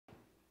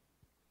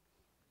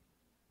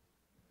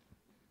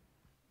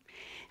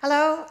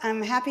Hello,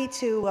 I'm happy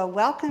to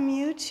welcome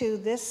you to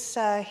this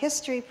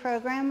history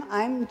program.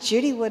 I'm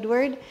Judy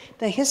Woodward,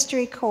 the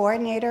history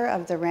coordinator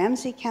of the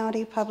Ramsey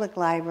County Public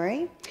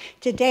Library.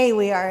 Today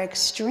we are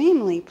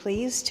extremely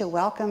pleased to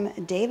welcome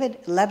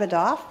David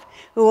Lebedoff,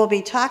 who will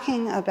be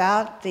talking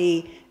about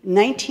the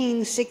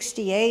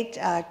 1968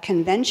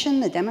 convention,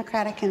 the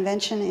Democratic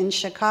Convention in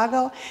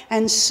Chicago,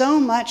 and so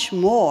much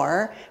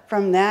more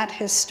from that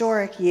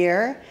historic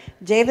year.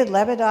 David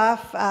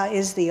Lebedoff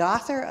is the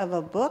author of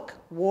a book,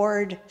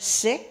 Ward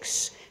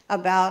 6,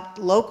 about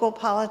local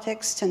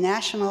politics to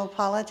national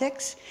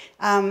politics,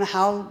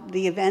 how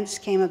the events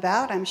came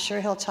about. I'm sure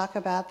he'll talk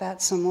about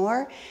that some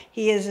more.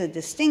 He is a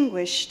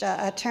distinguished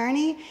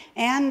attorney,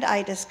 and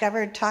I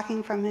discovered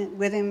talking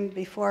with him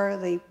before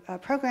the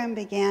program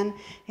began,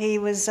 he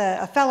was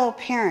a fellow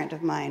parent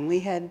of mine. We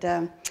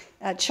had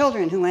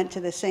children who went to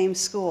the same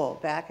school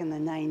back in the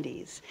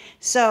 90s.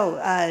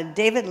 So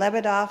David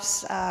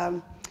Lebedoff's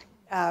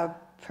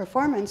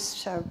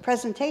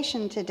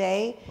presentation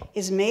today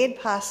is made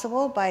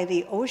possible by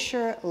the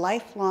Osher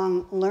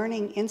Lifelong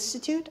Learning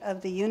Institute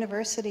of the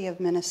University of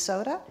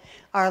Minnesota,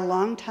 our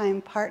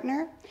longtime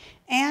partner,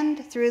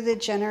 and through the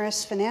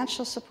generous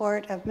financial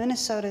support of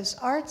Minnesota's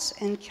Arts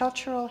and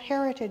Cultural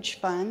Heritage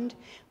Fund,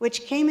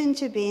 which came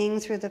into being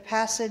through the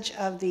passage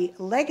of the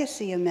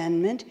Legacy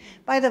Amendment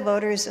by the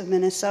voters of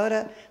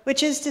Minnesota,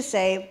 which is to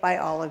say, by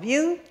all of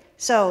you.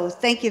 So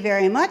thank you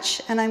very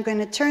much, and I'm going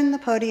to turn the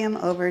podium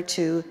over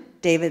to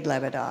David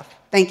Lebedoff.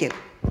 Thank you.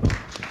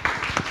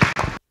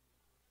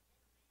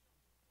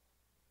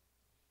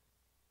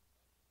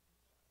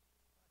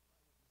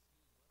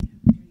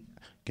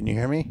 Can you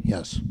hear me?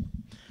 Yes.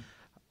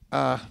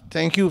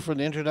 Thank you for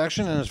the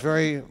introduction, and it's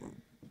very,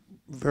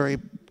 very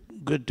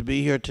good to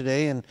be here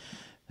today and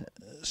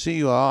see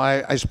you all.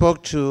 I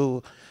spoke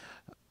to,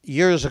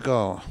 years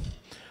ago,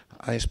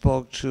 I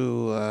spoke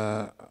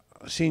to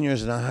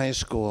seniors in a high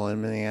school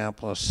in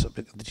Minneapolis.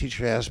 The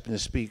teacher asked me to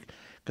speak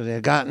because they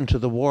had gotten to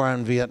the war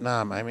on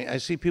Vietnam. I mean, I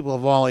see people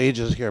of all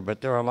ages here,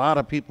 but there are a lot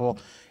of people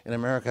in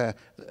America.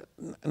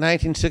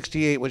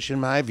 1968, which in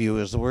my view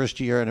is the worst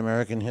year in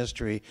American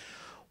history,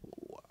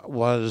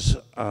 was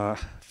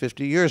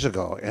 50 years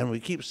ago. And we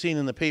keep seeing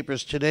in the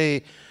papers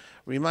today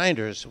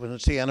reminders. When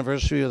it's the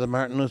anniversary of the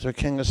Martin Luther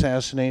King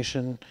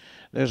assassination,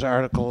 there's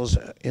articles.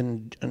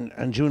 On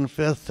June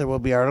 5th, there will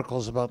be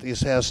articles about the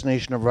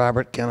assassination of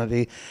Robert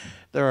Kennedy.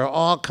 There are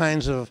all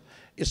kinds of,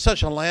 it's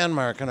such a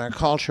landmark in our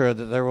culture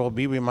that there will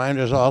be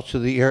reminders all through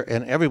the year,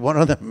 and every one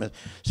of them, it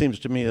seems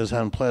to me, is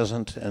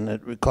unpleasant, and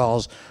it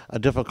recalls a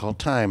difficult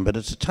time. But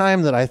it's a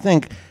time that I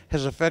think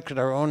has affected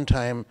our own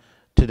time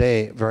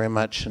today very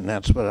much, and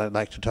that's what I'd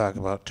like to talk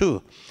about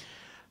too.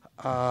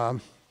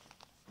 I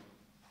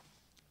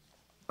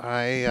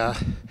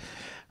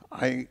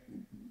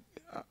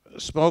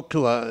spoke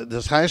to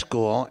this high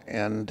school,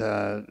 and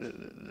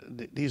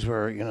these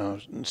were,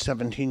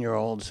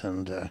 17-year-olds,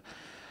 and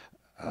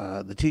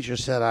the teacher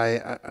said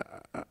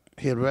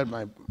he had read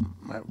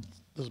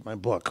this is my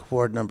book,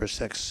 Ward Number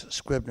 6,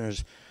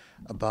 Scribner's,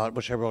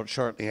 which I wrote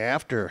shortly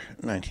after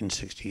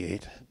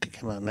 1968. It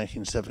came out in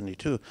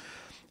 1972.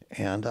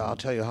 And I'll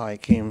tell you how I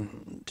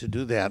came to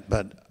do that,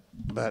 but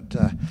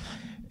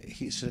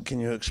he said, can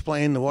you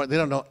explain the war? They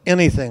don't know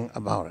anything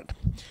about it,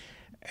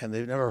 and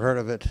they've never heard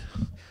of it.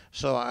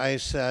 So I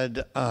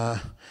said,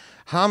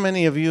 how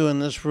many of you in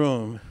this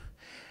room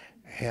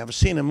have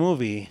seen a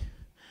movie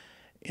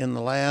in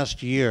the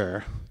last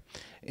year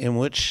in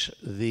which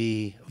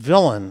the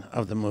villain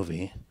of the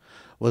movie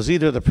was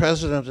either the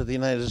President of the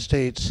United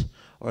States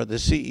or the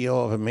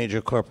CEO of a major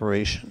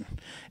corporation?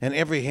 And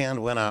every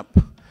hand went up.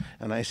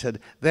 And I said,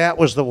 that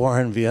was the war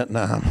in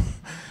Vietnam.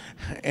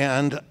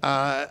 And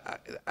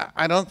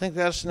I don't think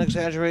that's an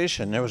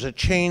exaggeration. There was a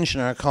change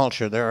in our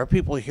culture. There are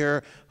people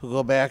here who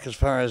go back as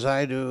far as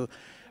I do,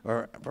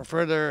 or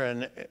further,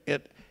 and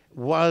it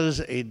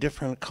was a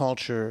different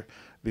culture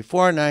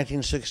before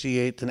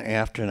 1968 than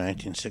after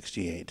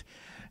 1968.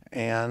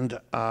 And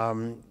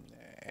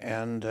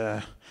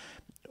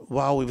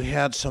while we've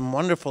had some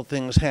wonderful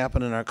things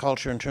happen in our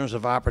culture in terms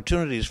of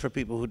opportunities for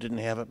people who didn't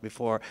have it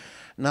before,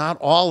 not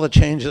all the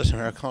changes in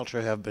our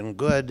culture have been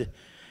good,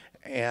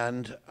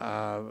 and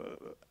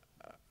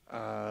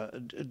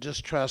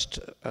distrust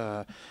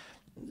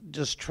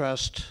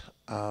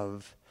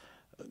of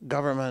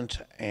government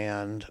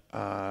and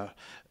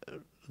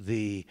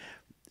the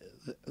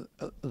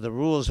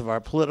rules of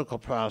our political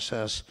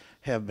process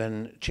have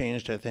been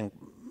changed, I think,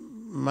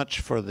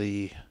 much for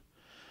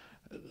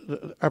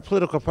our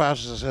political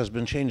process has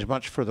been changed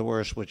much for the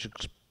worse, which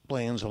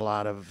explains a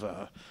lot of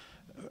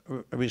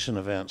recent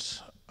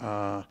events.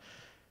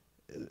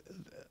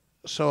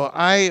 So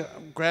I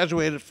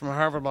graduated from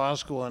Harvard Law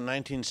School in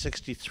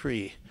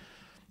 1963.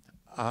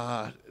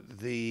 I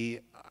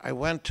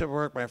went to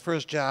work, my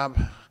first job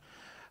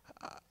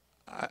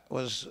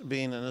was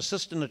being an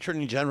assistant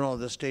attorney general of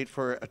the state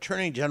for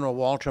Attorney General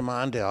Walter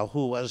Mondale,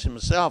 who was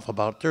himself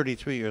about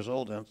 33 years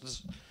old. And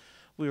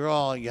we were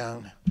all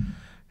young.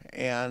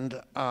 And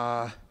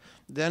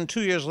then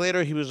 2 years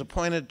later, he was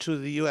appointed to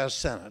the U.S.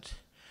 Senate.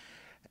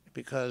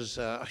 because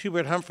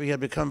Hubert Humphrey had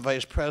become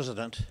vice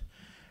president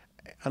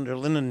under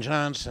Lyndon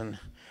Johnson,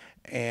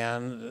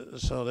 and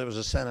so there was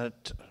a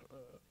Senate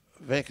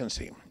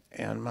vacancy,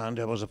 and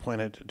Mondale was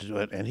appointed to do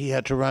it, and he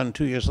had to run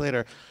 2 years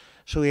later.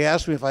 So he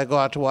asked me if I'd go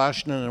out to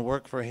Washington and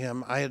work for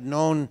him. I had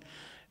known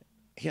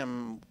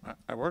him,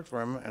 I worked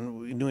for him, and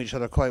we knew each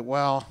other quite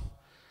well,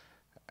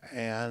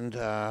 and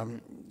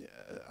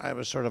I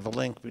was sort of a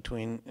link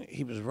between,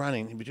 he was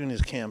running, between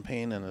his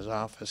campaign and his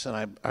office,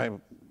 and I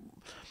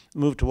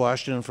moved to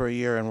Washington for a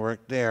year and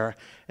worked there,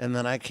 and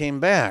then I came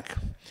back.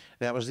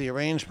 That was the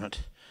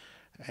arrangement,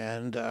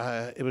 and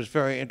it was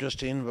very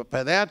interesting, but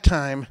by that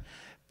time,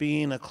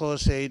 being a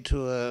close aide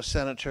to a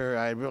senator,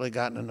 I had really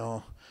gotten to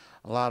know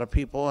a lot of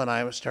people, and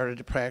I started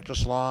to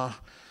practice law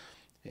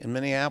in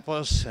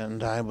Minneapolis,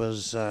 and I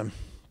was,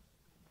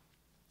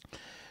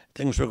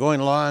 things were going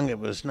along. It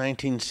was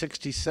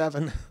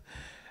 1967,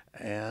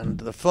 and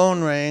the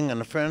phone rang, and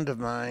a friend of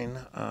mine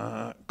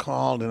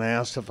called and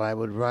asked if I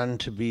would run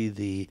to be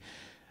the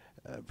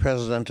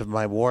president of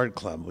my ward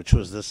club, which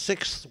was the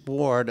 6th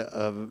ward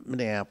of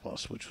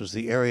Minneapolis, which was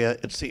the area,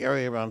 it's the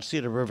area around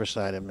Cedar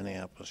Riverside of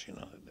Minneapolis, you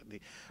know.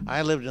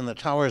 I lived in the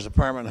Towers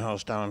apartment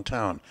house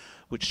downtown,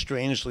 which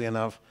strangely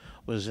enough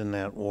was in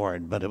that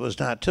ward, but it was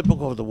not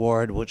typical of the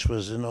ward, which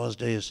was in those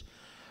days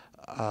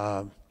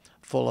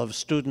full of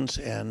students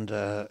and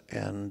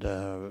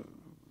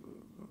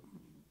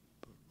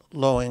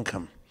low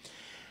income.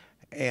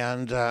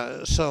 And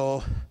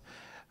so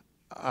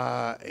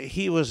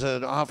he was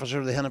an officer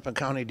of the Hennepin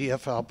County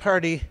DFL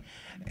party,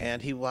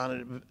 and he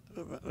wanted,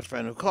 a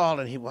friend who called,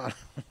 and he wanted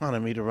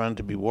me to run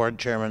to be ward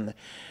chairman.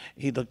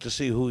 He looked to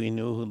see who he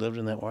knew who lived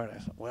in that ward. I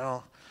thought,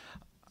 well,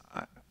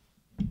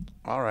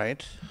 all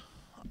right.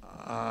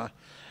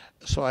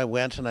 So I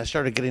went and I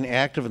started getting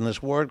active in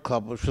this ward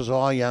club, which was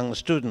all young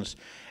students.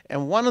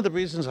 And one of the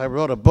reasons I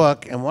wrote a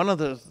book, and one of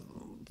the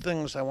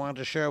things I wanted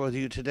to share with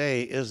you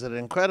today, is that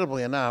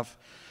incredibly enough,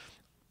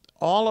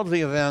 all of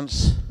the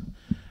events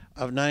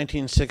of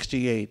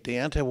 1968, the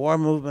anti-war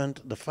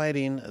movement, the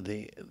fighting,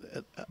 the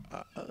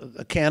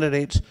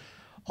candidates,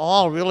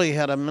 all really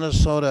had a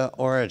Minnesota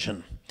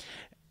origin.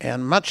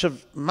 And much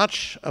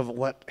of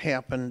what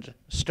happened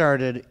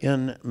started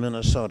in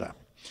Minnesota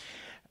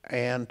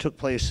and took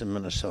place in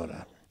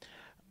Minnesota.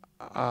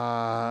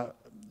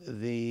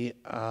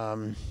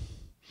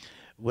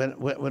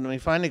 When we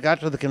finally got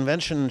to the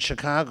convention in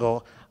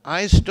Chicago,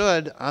 I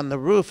stood on the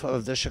roof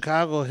of the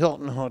Chicago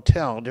Hilton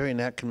Hotel during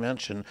that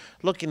convention,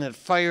 looking at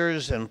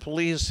fires and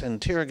police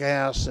and tear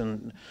gas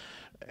and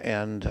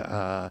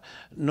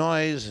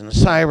noise and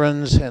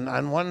sirens. And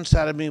on one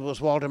side of me was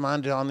Walter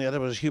Mondale, on the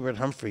other was Hubert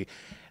Humphrey.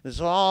 This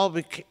all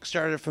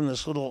started from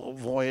this little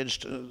voyage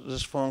to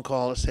this phone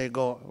call to say,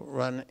 go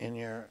run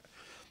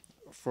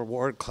for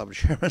ward club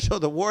chairman. So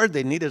the ward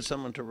they needed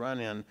someone to run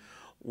in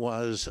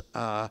was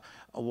a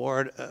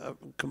ward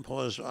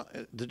composed,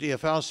 the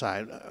DFL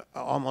side,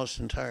 almost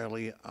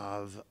entirely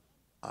of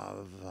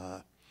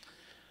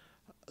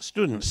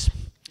students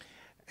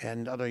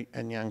and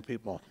young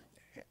people,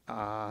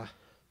 other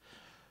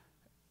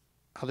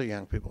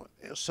young people.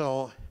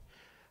 So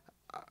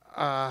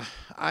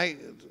I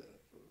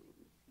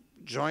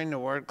joined the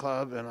ward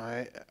club, and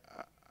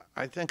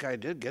I think I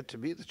did get to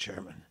be the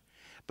chairman,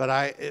 but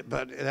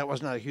that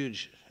was not a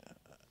huge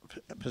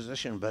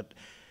position. But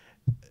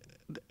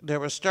there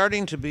was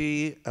starting to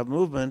be a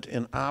movement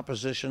in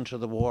opposition to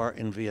the war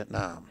in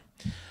Vietnam.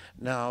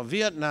 Now,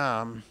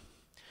 Vietnam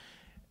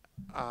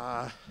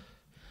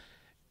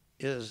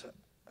is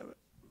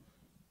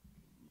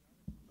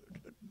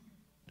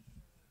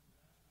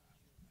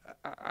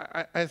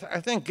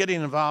I think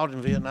getting involved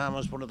in Vietnam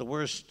was one of the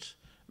worst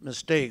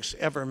mistakes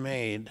ever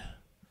made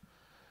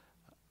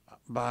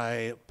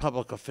by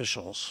public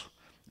officials,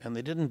 and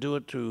they didn't do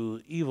it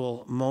through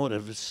evil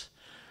motives,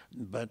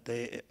 but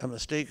a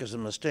mistake is a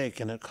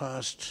mistake, and it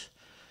cost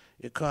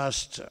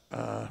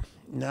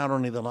not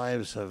only the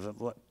lives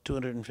of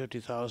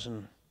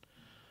 250,000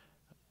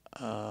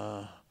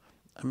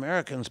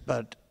 Americans,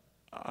 but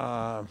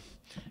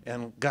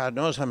and God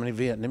knows how many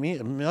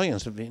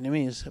millions of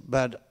Vietnamese,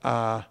 but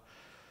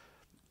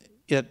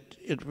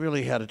it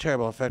really had a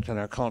terrible effect on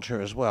our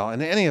culture as well.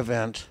 In any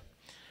event,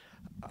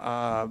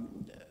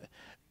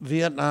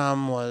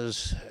 Vietnam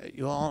was,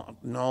 you all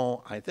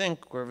know, I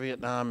think, where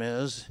Vietnam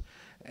is,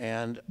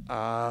 and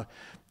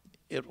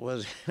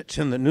it's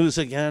in the news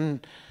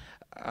again.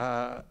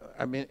 I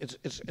mean,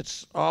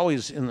 it's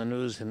always in the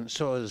news, and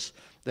so is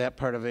that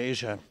part of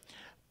Asia.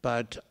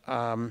 But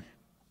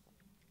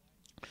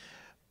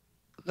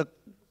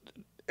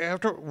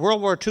after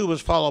World War II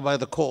was followed by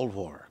the Cold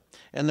War,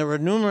 and there were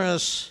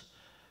numerous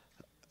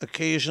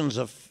occasions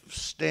of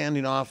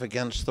standing off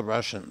against the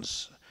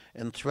Russians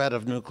and threat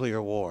of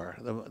nuclear war.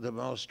 The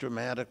most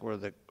dramatic were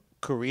the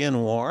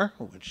Korean War,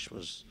 which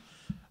was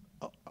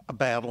a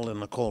battle in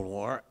the Cold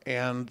War,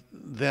 and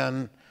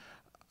then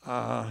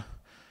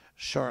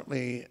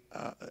shortly,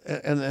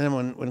 and then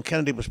when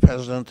Kennedy was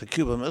president, the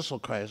Cuban Missile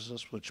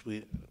Crisis, which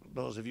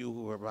those of you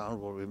who were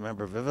around will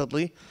remember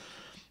vividly.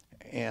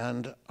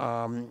 And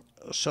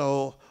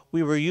so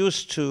we were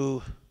used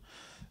to,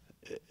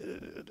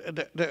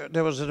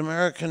 there was an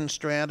American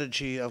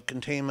strategy of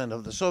containment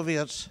of the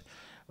Soviets,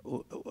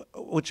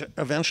 which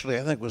eventually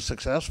I think was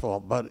successful,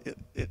 but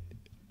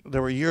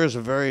there were years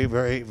of very,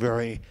 very,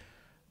 very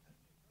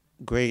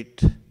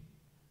great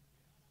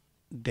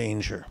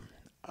danger.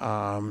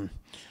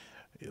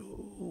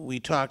 We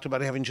talked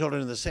about having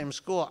children in the same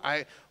school.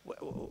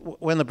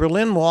 When the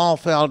Berlin Wall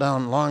fell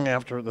down long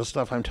after the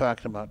stuff I'm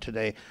talking about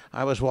today,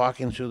 I was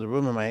walking through the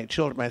room and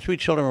my 3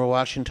 children were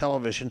watching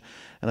television,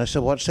 and I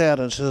said, "What's that?"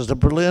 And it says, "The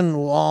Berlin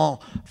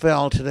Wall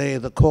fell today,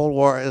 the Cold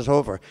War is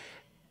over."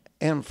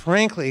 And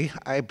frankly,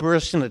 I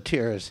burst into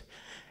tears.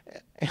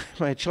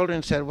 My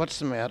children said, "What's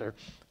the matter?"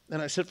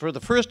 And I said, "For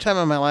the first time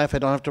in my life, I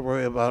don't have to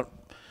worry about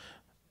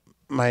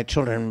my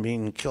children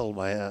being killed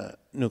by a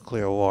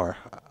nuclear war.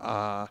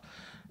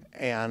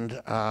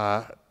 And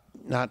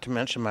not to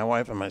mention my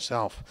wife and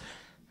myself.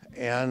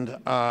 And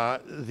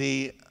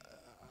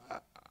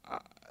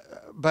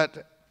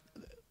but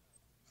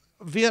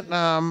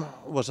Vietnam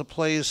was a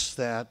place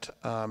that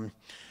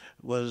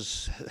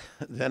was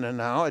then and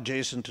now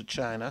adjacent to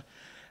China,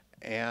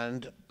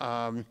 and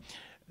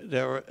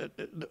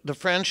the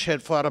French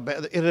had fought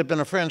it had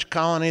been a French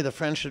colony. The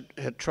French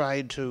had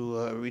tried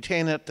to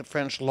retain it. The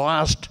French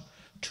lost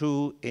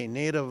to a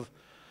native,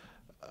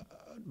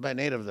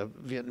 the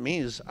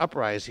Vietnamese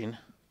uprising,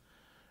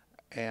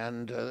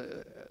 and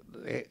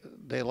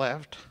they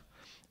left.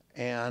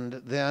 And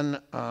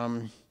then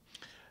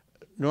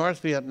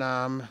North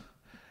Vietnam,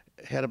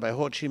 headed by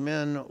Ho Chi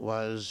Minh,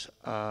 was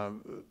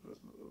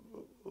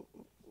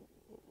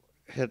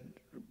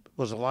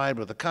allied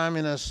with the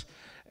communists,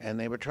 and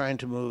they were trying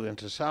to move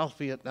into South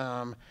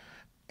Vietnam.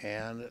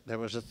 And there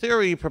was a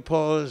theory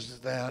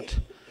proposed that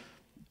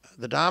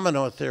the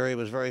domino theory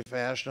was very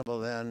fashionable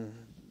then,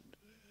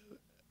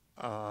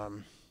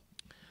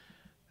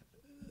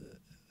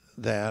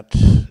 that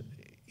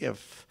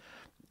if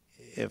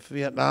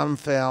Vietnam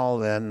fell,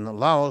 then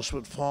Laos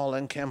would fall,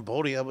 and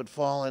Cambodia would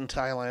fall, and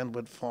Thailand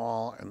would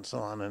fall, and so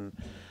on and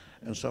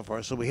so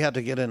forth. So we had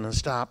to get in and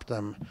stop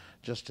them,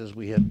 just as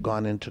we had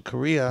gone into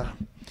Korea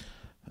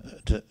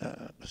to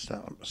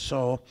stop them.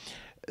 So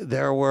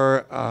there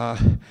were,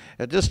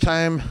 at this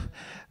time,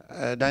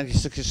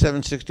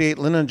 1967-68,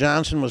 Lyndon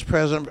Johnson was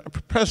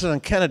president.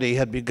 President Kennedy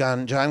had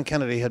begun, John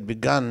Kennedy had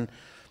begun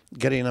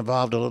getting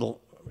involved a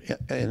little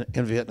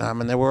in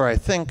Vietnam, and there were, I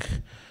think,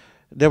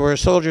 there were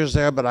soldiers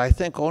there, but I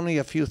think only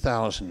a few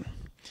thousand.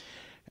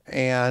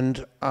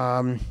 And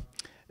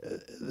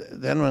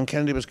then when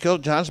Kennedy was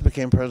killed, Johnson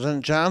became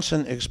president.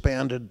 Johnson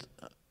expanded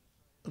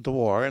the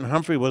war, and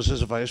Humphrey was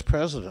his vice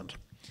president.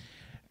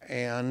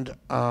 And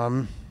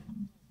the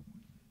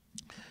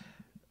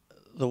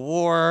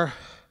war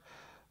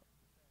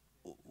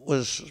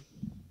was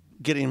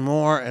getting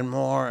more and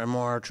more and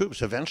more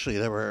troops. Eventually,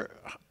 there were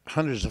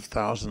hundreds of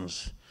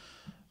thousands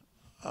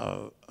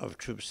of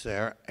troops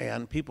there,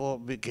 and people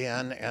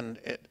began,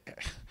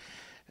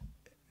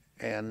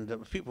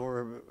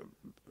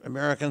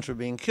 Americans were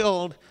being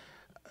killed.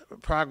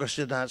 Progress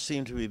did not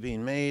seem to be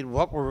being made.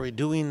 What were we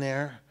doing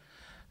there?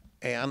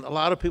 And a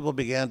lot of people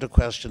began to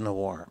question the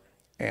war,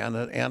 and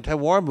an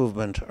anti-war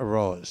movement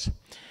arose.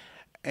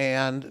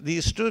 And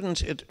these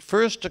students, it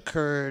first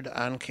occurred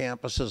on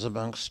campuses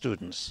amongst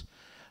students.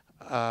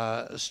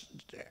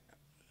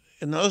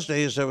 In those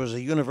days, there was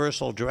a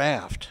universal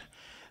draft.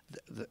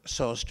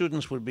 So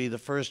students would be the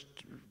first,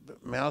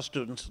 male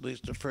students at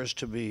least, the first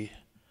to be,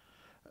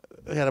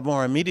 had a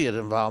more immediate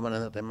involvement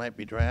in that they might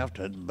be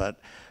drafted, but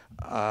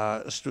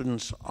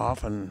students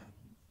often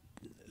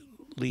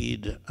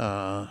lead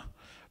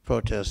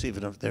protests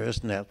even if there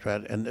isn't that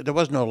threat. And there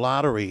was no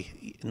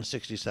lottery in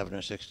 67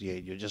 or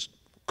 68. You just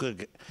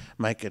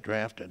might get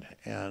drafted.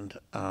 And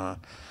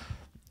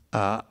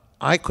I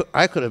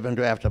could have been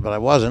drafted, but I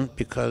wasn't,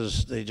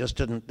 because they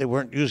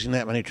weren't using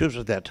that many troops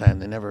at that time.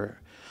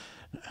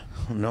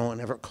 No one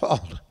ever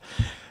called.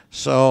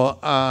 So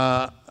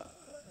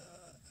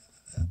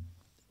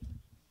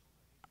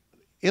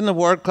in the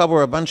Ward Club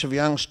were a bunch of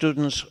young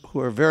students who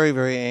were very,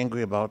 very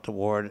angry about the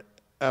war,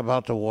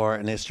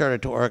 and they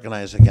started to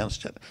organize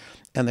against it.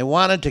 And they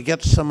wanted to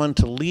get someone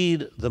to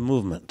lead the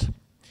movement.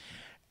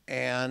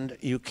 And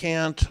you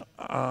can't,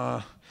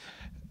 how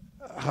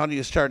do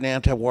you start an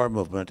anti-war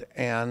movement?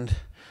 And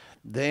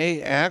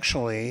they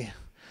actually,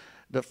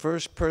 the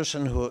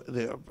person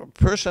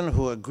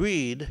who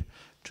agreed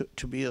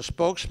to be a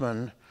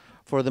spokesman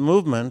for the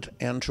movement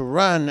and to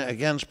run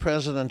against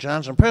President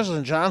Johnson.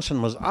 President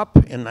Johnson was up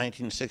in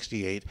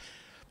 1968.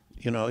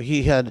 You know,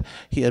 he had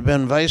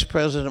been vice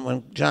president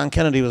when John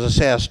Kennedy was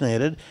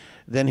assassinated.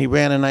 Then he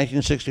ran in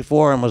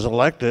 1964 and was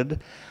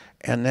elected.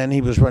 And then he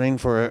was running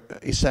for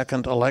a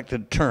second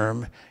elected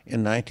term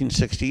in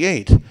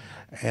 1968,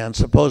 and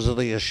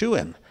supposedly a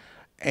shoo-in.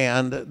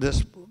 And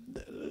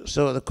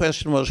so the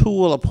question was, who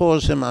will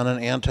oppose him on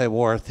an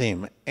anti-war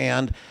theme?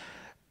 And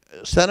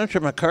Senator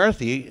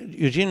McCarthy,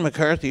 Eugene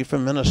McCarthy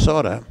from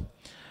Minnesota,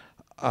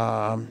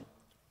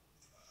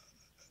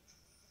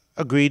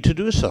 agreed to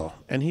do so,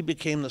 and he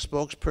became the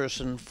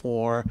spokesperson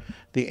for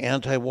the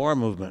anti-war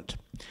movement.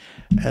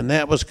 And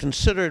that was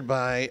considered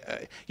by,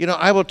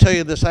 I will tell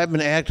you this, I've been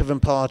active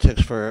in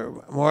politics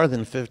for more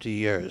than 50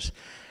 years,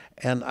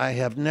 and I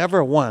have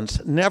never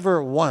once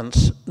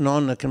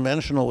known the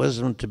conventional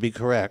wisdom to be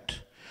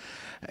correct.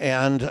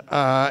 And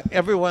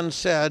everyone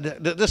said,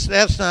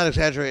 that's not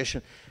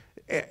exaggeration,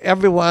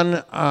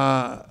 everyone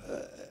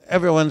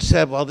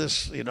said, well,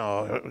 this,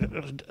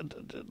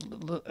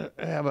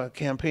 have a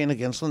campaign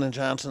against Lyndon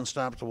Johnson,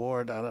 stop the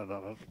war,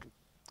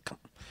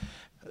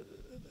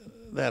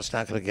 that's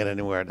not going to get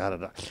anywhere,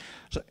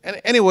 So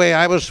anyway,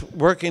 I was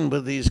working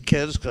with these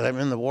kids because I'm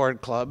in the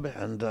ward club,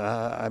 and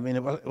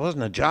it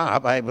wasn't a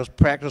job. I was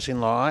practicing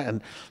law,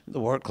 and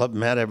the ward club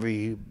met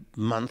every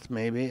month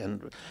maybe,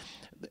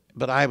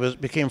 but I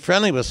became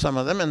friendly with some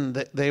of them, and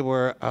they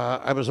were,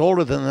 I was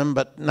older than them,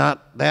 but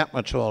not that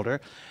much older,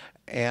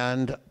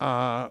 and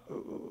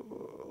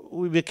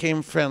we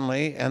became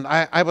friendly, and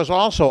I was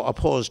also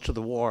opposed to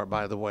the war,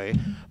 by the way,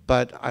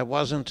 but I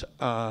wasn't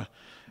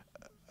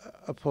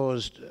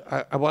opposed.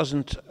 I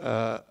wasn't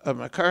a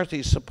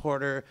McCarthy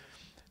supporter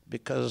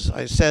because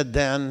I said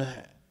then,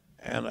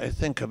 and I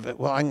think of it.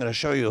 Well, I'm going to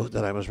show you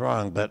that I was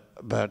wrong, but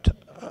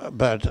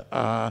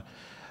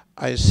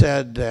I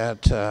said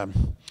that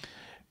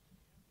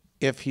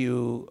if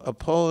you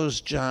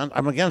oppose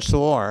I'm against the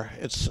war.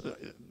 It's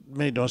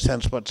made no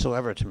sense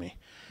whatsoever to me.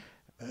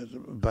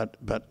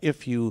 But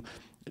if you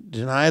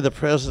deny the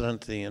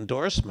president the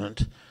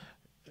endorsement,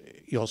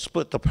 you'll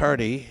split the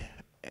party,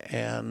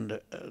 and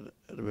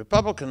the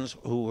Republicans,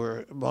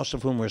 most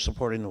of whom were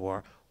supporting the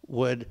war,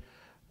 would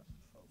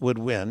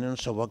win. And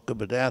so what good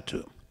would that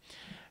do?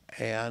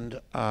 And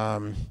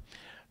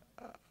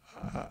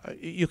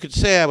you could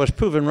say I was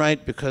proven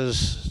right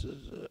because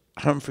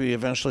Humphrey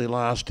eventually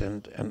lost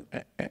and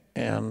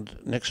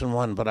Nixon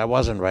won, but I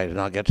wasn't right, and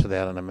I'll get to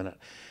that in a minute.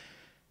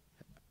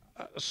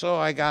 So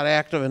I got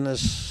active in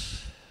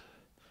this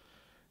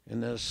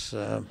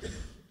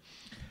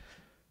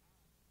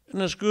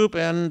group,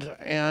 and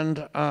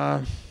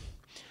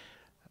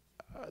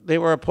they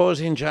were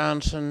opposing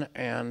Johnson,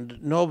 and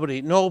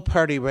no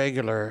party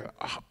regular,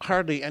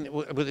 hardly any,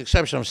 with the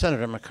exception of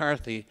Senator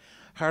McCarthy,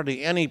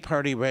 hardly any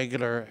party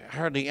regular,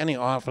 hardly any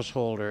office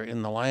holder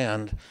in the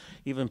land,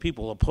 even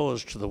people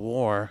opposed to the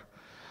war,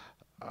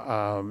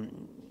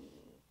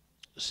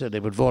 said they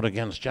would vote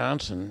against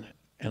Johnson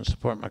and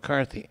support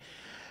McCarthy.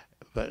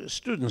 But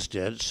students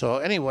did. So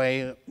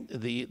anyway,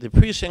 the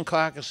precinct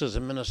caucuses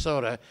in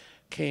Minnesota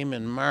came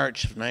in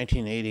March of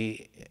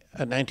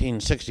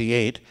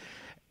 1968,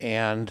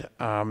 and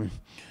we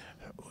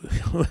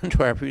went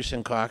to our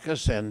precinct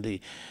caucus, and these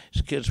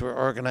kids were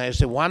organized.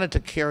 They wanted to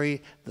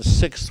carry the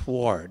 6th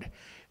ward.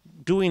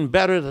 Doing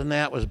better than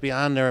that was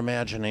beyond their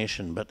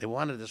imagination, but they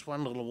wanted this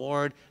one little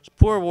ward. It's a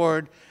poor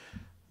ward,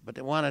 but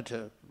they wanted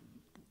to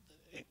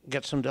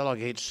get some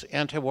delegates,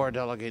 anti-war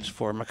delegates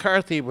for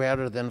McCarthy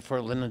rather than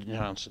for Lyndon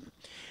Johnson.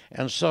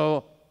 And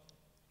so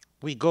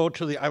we go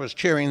to I was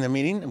chairing the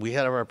meeting, and we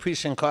had our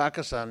precinct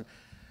caucus in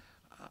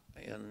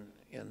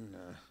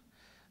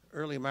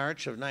early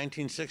March of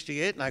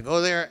 1968, and I go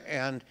there,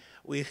 and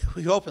we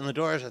open the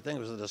doors. I think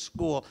it was at a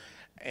school,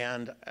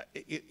 and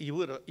you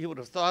would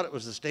have thought it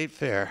was the state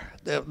fair.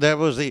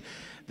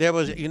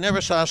 You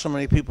never saw so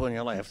many people in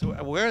your life.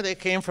 Where they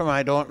came from,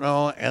 I don't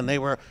know, and they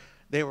were.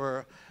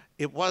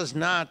 It was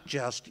not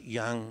just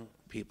young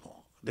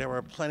people. There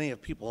were plenty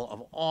of people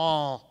of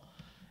all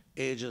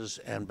ages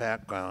and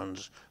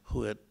backgrounds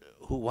who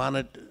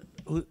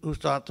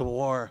thought the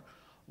war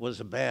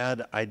was a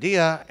bad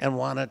idea and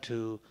wanted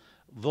to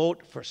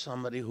vote for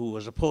somebody who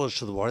was opposed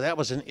to the war. That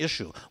was an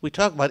issue. We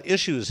talk about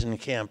issues in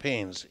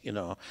campaigns,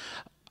 that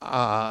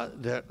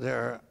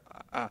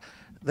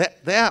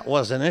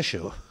was an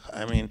issue.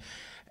 I mean,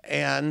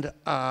 and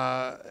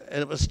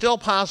it was still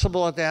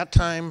possible at that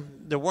time.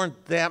 There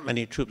weren't that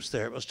many troops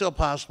there. It was still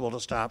possible to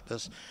stop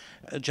this.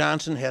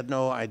 Johnson had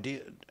no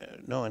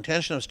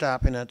intention of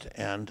stopping it,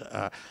 and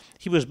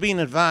he was being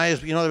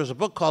advised. There was a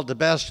book called The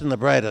Best and the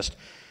Brightest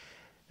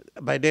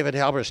by David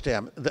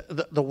Halberstam.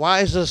 The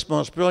wisest,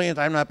 most brilliant,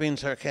 I'm not being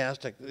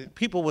sarcastic,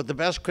 people with the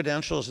best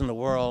credentials in the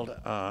world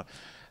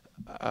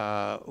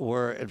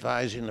were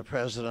advising the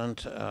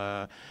president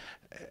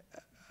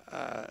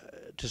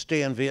to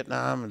stay in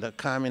Vietnam. The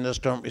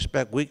communists don't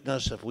respect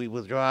weakness. If we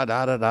withdraw,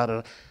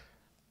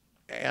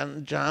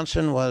 And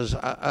Johnson was,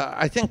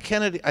 I think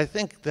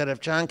that if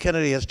John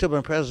Kennedy had still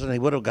been president, he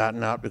would have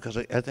gotten out because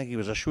I think he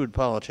was a shrewd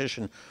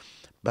politician.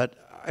 But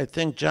I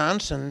think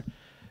Johnson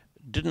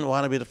didn't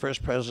want to be the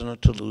first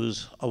president to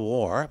lose a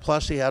war.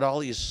 Plus, he had all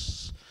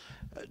these.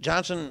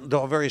 Johnson,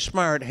 though very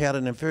smart, had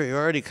an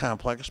inferiority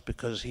complex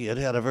because he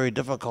had a very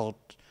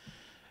difficult.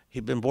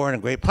 He'd been born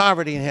in great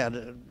poverty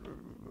and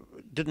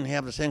didn't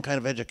have the same kind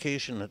of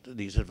education that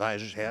these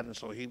advisors had, and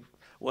so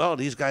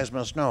these guys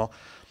must know.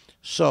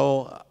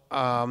 So,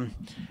 and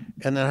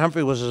then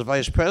Humphrey was his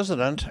vice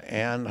president,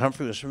 and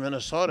Humphrey was from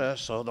Minnesota,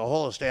 so the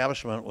whole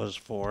establishment was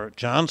for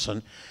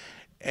Johnson.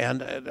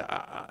 And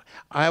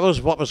I was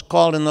what was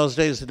called in those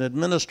days an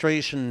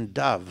administration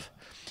dove.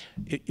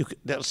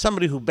 there was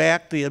somebody who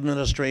backed the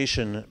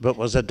administration but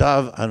was a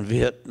dove on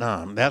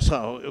Vietnam. That's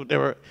how there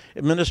were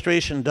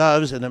administration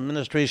doves and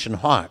administration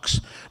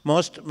hawks.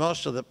 Most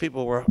of the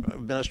people were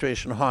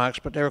administration hawks,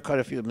 but there were quite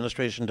a few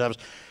administration doves.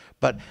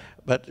 But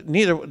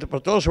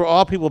those were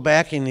all people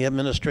backing the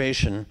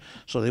administration,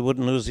 so they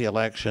wouldn't lose the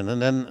election.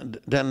 And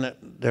then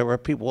there were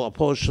people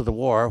opposed to the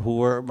war who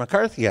were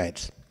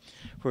McCarthyites,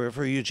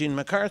 for Eugene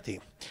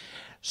McCarthy.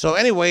 So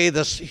anyway,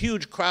 this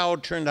huge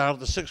crowd turned out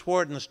of the 6th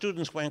Ward, and the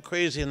students went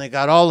crazy, and they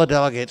got all the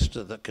delegates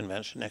to the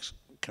next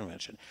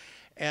convention.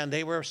 And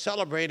they were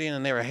celebrating,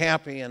 and they were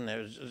happy, and there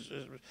was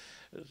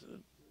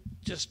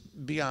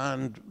just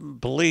beyond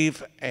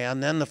belief.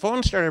 And then the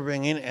phone started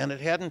ringing, and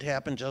it hadn't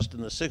happened just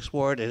in the 6th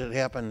Ward. It had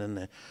happened in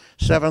the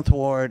 7th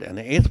Ward and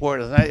the 8th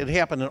Ward. It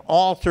happened in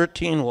all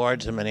 13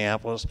 wards in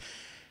Minneapolis.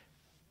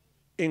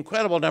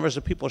 Incredible numbers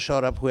of people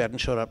showed up who hadn't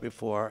showed up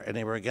before, and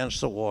they were against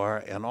the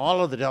war, and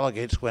all of the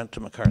delegates went to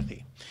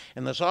McCarthy.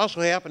 And this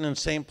also happened in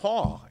St.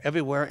 Paul,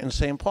 everywhere in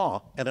St.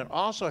 Paul. And it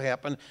also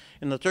happened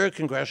in the 3rd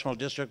Congressional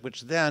District,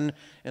 which then,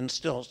 and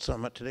still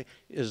somewhat today,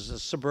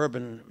 is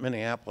suburban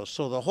Minneapolis.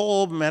 So the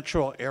whole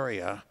metro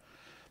area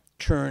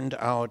turned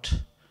out,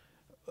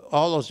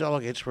 all those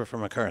delegates were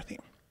from McCarthy.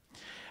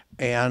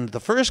 And the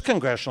 1st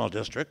Congressional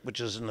District, which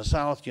is in the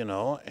south, you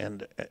know,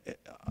 and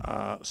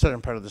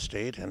southern part of the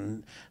state,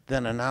 and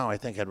then and now I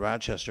think had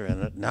Rochester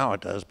in it. Now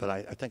it does, but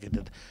I think it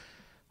did.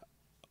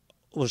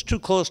 Was too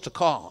close to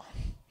call.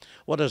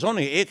 Well, there's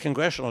only 8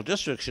 congressional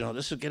districts, you know.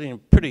 This is getting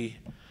pretty,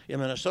 in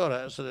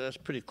Minnesota, so that's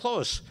pretty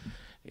close.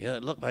 Yeah,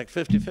 it looked like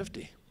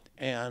 50-50.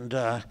 And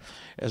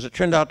as it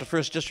turned out, the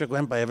 1st district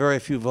went by a very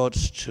few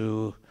votes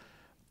to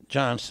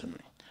Johnson.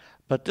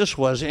 But this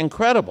was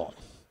incredible.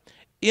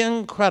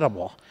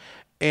 Incredible.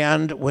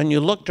 And when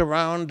you looked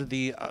around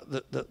the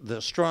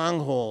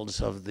strongholds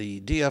of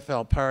the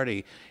DFL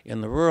party in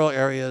the rural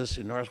areas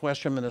in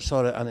northwestern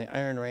Minnesota, on the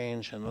Iron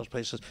Range and those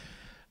places,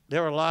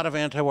 there were a lot of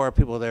anti-war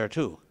people there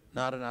too.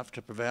 Not enough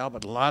to prevail,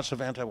 but lots of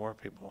anti-war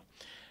people.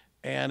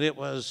 And it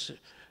was,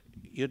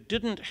 you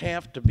didn't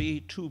have to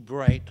be too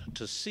bright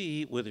to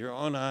see with your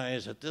own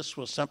eyes that this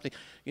was something,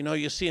 you know,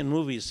 you see in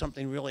movies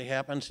something really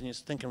happens and you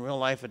think in real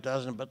life it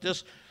doesn't, but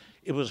this,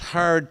 it was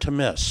hard to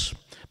miss.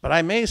 But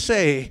I may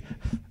say,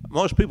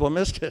 most people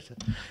missed it.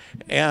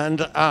 And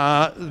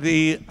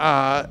and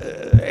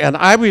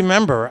I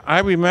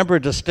remember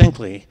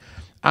distinctly,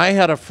 I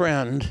had a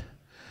friend,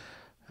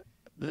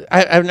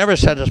 I've never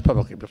said this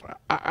publicly before,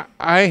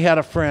 I had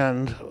a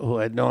friend who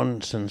I'd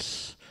known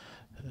since,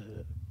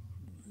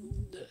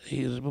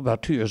 he was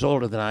about 2 years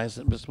older than I,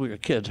 we were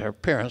kids, our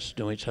parents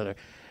knew each other.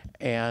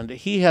 And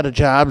he had a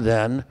job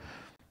then,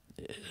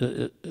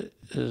 he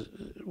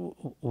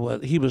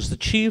was the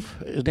chief.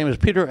 His name was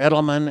Peter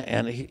Edelman,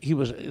 and he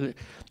was.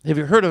 Have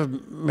you heard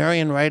of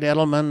Marion Wright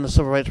Edelman, the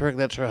civil rights worker?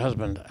 That's her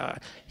husband.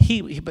 But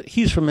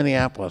he's from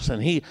Minneapolis,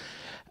 and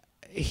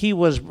he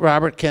was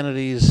Robert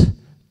Kennedy's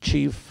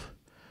chief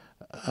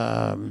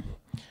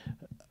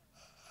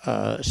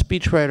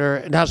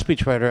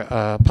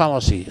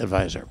policy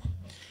advisor.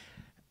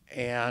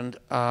 And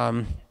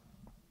I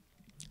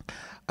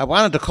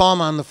wanted to call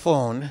him on the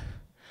phone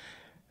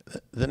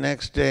the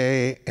next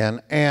day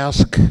and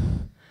ask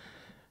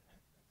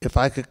if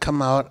I could come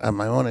out at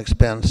my own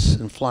expense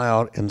and fly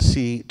out and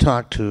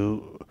talk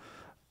to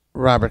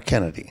Robert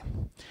Kennedy.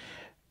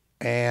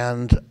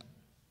 And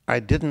I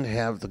didn't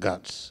have the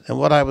guts. And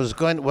what I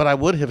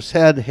would have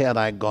said had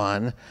I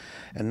gone,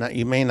 and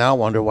you may now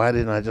wonder, why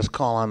didn't I just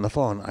call on the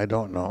phone? I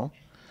don't know.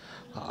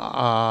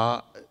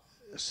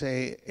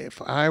 Say,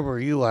 if I were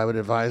you, I would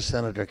advise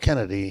Senator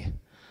Kennedy,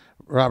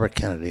 Robert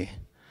Kennedy,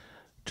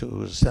 who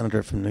was a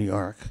senator from New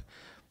York,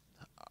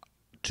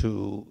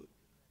 to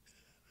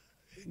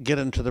get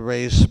into the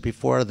race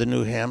before the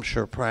New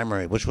Hampshire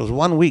primary, which was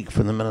 1 week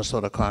from the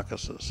Minnesota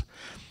caucuses.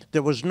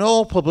 There was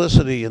no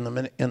publicity in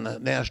the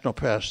national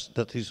press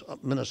that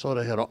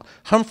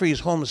Humphrey's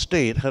home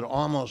state had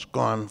almost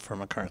gone for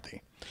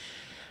McCarthy.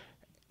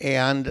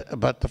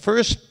 But the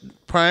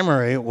first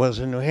primary was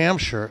in New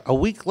Hampshire a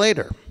week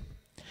later.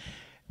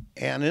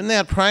 And in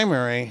that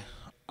primary,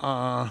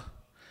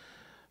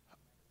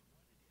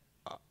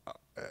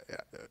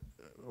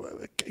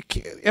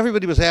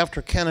 everybody was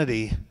after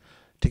Kennedy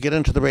to get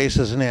into the race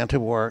as an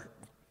anti-war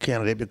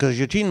candidate, because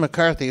Eugene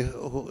McCarthy,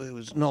 who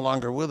is no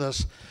longer with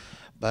us,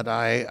 but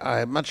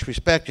I much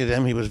respected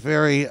him. He was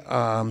very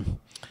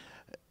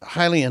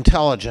highly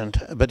intelligent,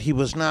 but he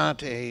was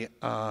not a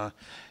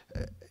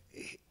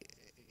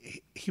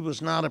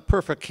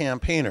perfect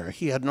campaigner.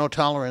 He had no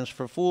tolerance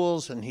for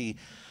fools, and he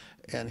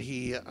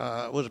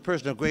was a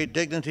person of great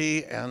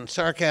dignity and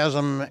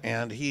sarcasm,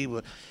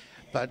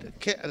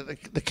 but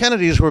the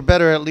Kennedys were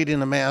better at leading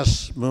the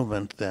mass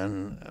movement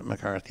than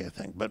McCarthy, I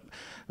think. But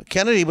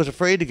Kennedy was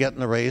afraid to get in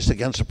the race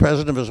against the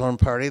president of his own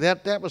party.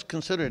 That was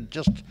considered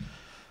just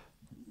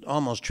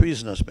almost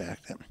treasonous back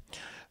then.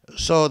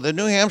 So the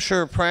New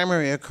Hampshire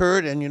primary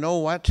occurred, and you know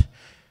what?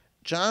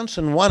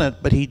 Johnson won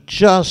it, but he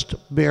just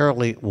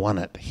barely won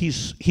it. He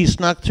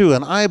snuck through,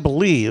 and I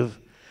believe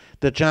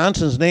that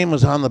Johnson's name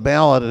was on the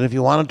ballot, and if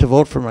you wanted to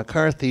vote for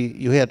McCarthy,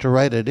 you had to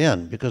write it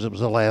in because it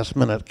was a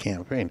last-minute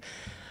campaign.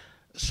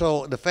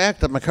 So the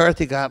fact that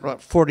McCarthy got,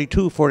 what,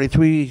 42,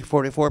 43,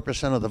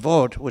 44% of the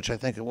vote, which I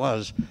think it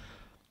was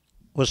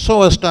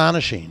so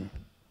astonishing,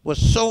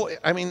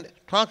 I mean,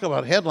 talk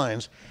about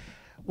headlines,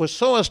 was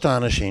so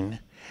astonishing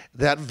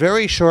that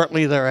very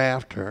shortly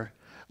thereafter,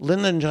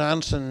 Lyndon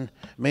Johnson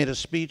made a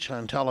speech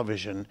on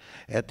television,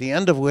 at the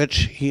end of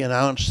which he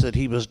announced that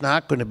he was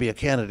not going to be a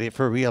candidate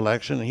for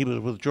re-election and he was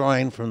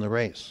withdrawing from the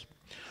race.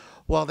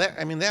 Well,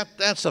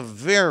 that's a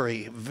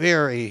very,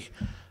 very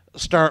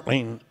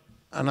startling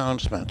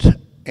announcement.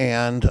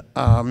 And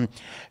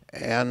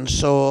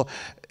so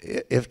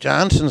if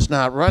Johnson's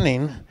not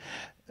running,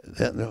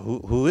 then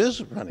who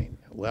is running?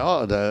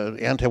 Well, the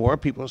anti-war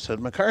people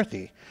said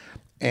McCarthy.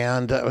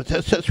 And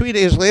 3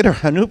 days later,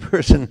 a new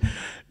person,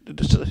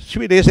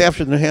 3 days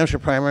after the New Hampshire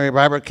primary,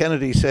 Robert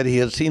Kennedy said he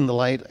had seen the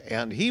light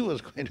and he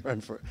was going to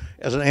run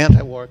as an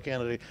anti-war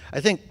candidate.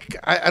 I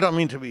don't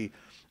mean to be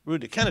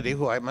rude to Kennedy,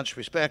 who I much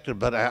respected,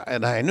 but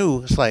I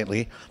knew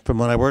slightly from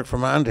when I worked for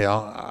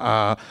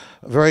Mondale.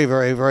 Very,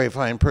 very, very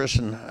fine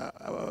person.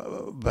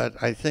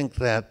 But I think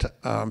that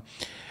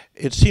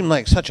it seemed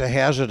like such a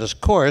hazardous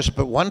course,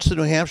 but once the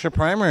New Hampshire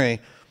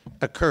primary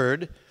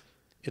occurred,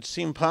 it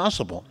seemed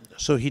possible.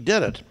 So he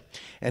did it,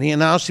 and he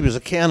announced he was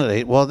a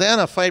candidate. Well, then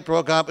a fight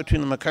broke out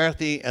between the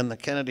McCarthy and the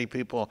Kennedy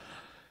people.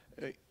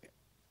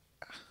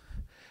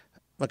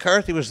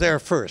 McCarthy was there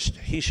first.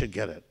 He should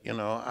get it. You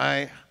know,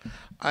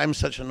 I'm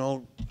such an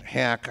old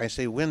hack. I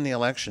say win the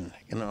election.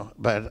 You know,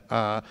 but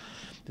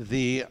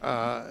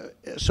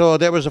so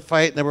there was a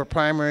fight. And there were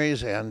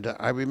primaries, and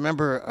I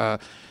remember.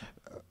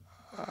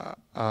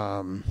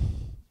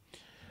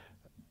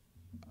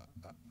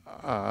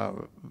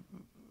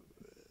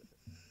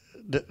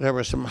 There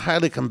were some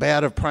highly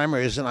combative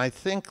primaries, and I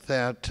think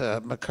that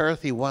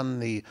McCarthy won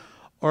the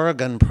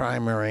Oregon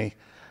primary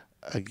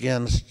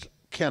against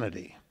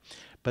Kennedy.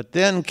 But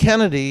then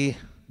Kennedy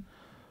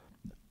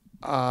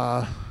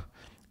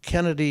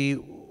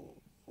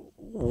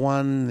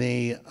won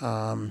the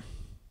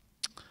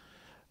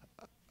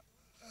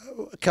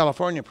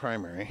California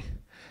primary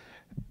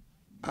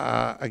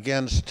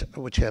against,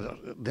 which had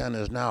then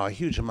is now a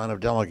huge amount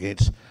of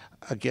delegates,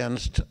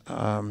 against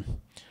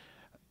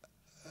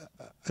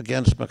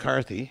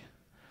McCarthy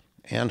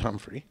and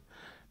Humphrey.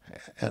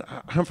 And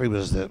Humphrey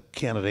was the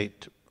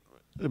candidate,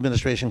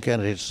 administration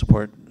candidate to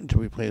support to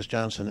replace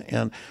Johnson.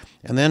 And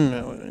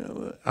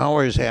then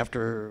hours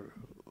after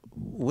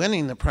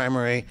winning the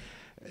primary,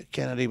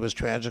 Kennedy was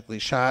tragically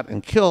shot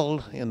and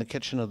killed in the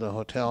kitchen of the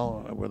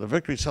hotel where the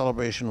victory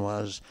celebration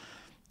was,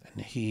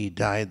 and he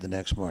died the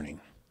next morning.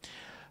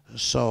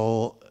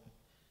 So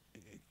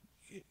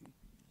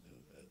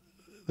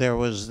there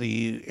was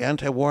the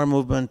anti-war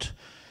movement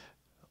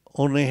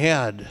only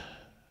had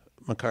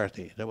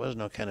McCarthy. There was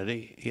no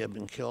Kennedy. He had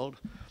been killed.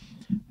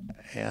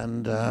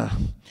 And in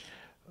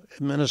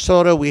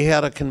Minnesota, we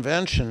had a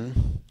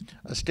convention,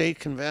 a state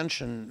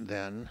convention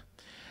then,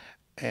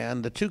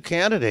 and the two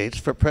candidates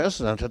for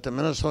president at the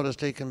Minnesota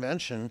State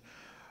Convention,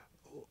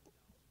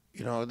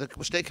 you know, the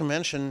state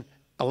convention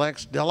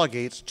elects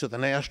delegates to the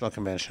national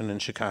convention in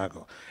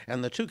Chicago.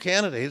 And the two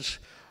candidates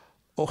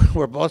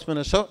were both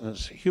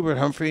Minnesotans, Hubert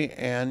Humphrey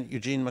and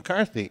Eugene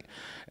McCarthy.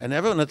 And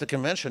everyone at the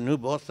convention knew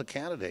both the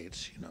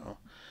candidates, you know.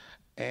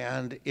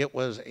 And it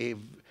was the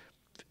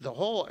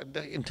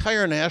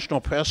entire national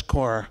press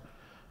corps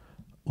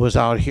was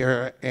out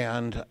here,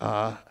 and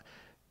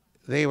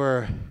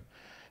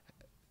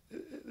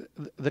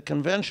the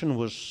convention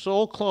was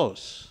so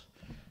close,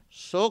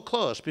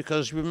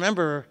 because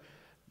remember,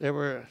 there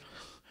were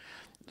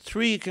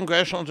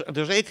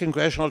there's 8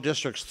 congressional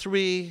districts,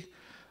 3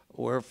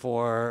 were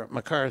for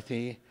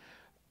McCarthy,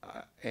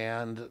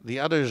 and the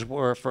others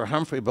were for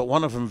Humphrey, but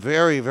one of them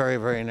very, very,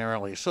 very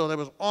narrowly. So there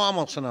was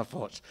almost enough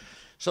votes.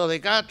 So they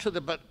got to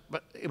but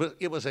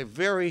it was a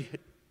very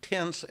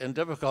tense and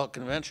difficult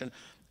convention,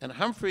 and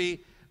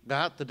Humphrey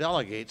got the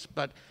delegates,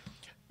 but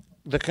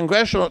the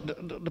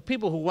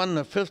people who won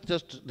the 5th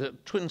district, the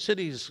Twin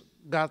Cities,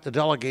 got the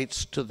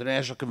delegates to the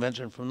national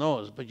convention from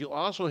those, but you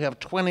also have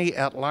 20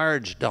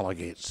 at-large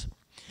delegates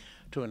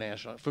to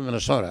from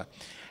Minnesota.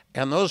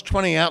 And those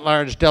 20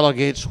 at-large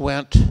delegates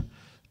went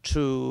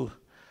to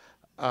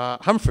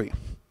Humphrey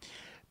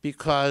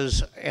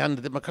and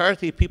the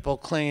McCarthy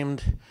people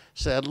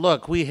said,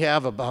 look, we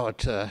have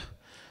about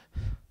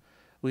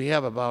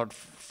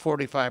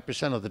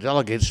 45% of the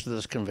delegates to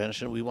this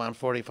convention. We want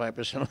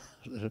 45%.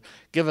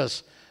 Give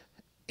us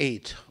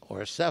 8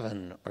 or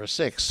 7 or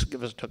 6.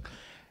 Give us.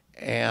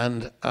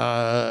 And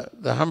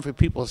the Humphrey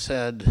people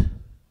said,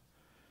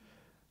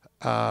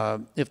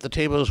 if the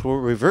tables were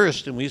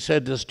reversed and we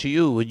said this to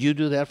you, would you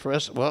do that for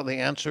us? Well, the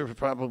answer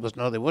probably was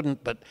no, they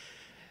wouldn't, but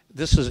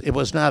it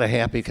was not a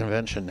happy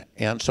convention.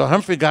 And so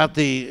Humphrey got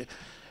the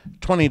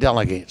 20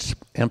 delegates,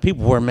 and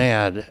people were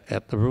mad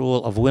at the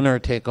rule of winner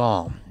take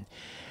all.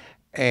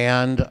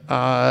 And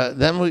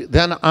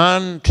then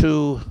on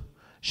to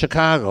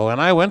Chicago,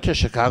 and I went to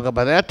Chicago.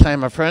 By that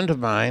time, a friend of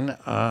mine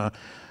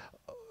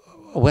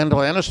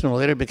Wendell Anderson, who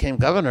later became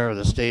governor of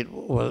the state,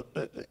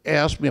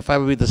 asked me if I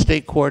would be the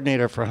state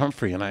coordinator for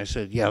Humphrey, and I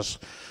said yes.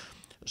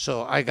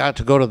 So I got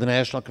to go to the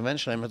National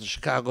Convention. I'm at the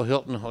Chicago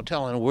Hilton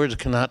Hotel, and words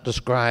cannot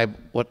describe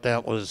what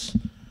that was.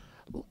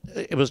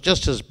 It was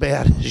just as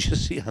bad as you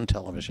see on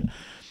television.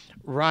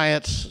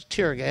 Riots,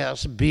 tear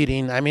gas,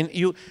 beating. I mean,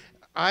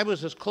 I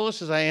was as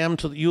close as I am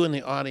to you in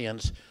the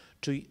audience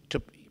to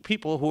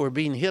people who were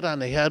being hit on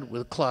the head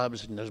with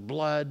clubs, and there's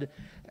blood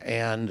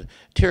and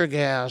tear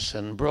gas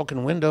and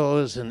broken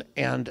windows and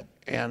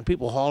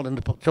people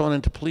thrown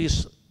into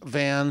police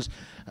vans.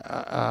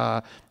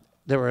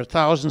 There were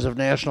thousands of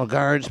National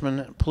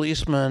Guardsmen,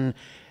 policemen.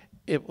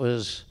 It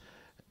was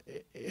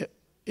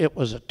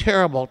a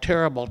terrible,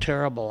 terrible,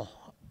 terrible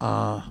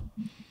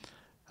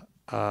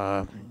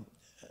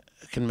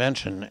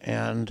convention,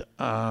 and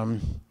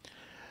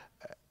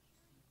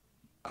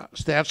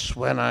that's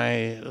when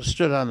I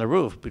stood on the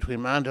roof between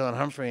Mondale and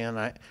Humphrey,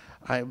 and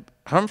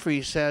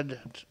Humphrey said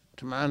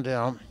to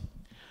Mondale,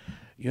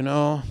 "You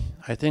know,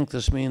 I think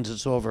this means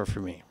it's over for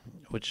me,"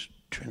 which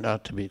turned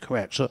out to be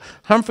correct. So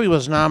Humphrey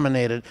was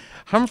nominated.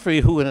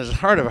 Humphrey, who in his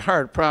heart of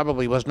heart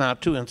probably was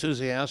not too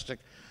enthusiastic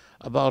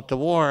about the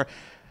war,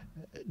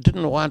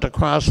 didn't want to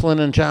cross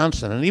Lyndon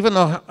Johnson. And even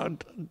though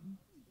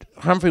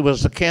Humphrey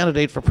was the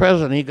candidate for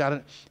president,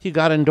 he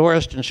got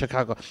endorsed in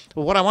Chicago.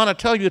 But what I want to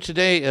tell you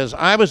today is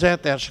I was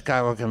at that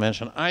Chicago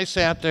convention. I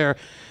sat there,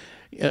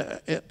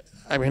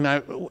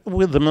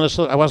 with the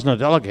Minnesota, I wasn't a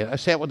delegate. I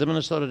sat with the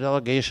Minnesota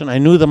delegation. I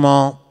knew them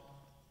all.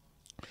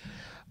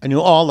 I knew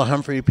all the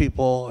Humphrey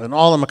people and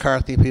all the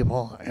McCarthy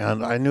people,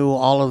 and I knew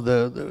all of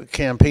the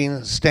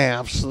campaign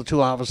staffs, the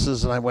two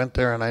offices, and I went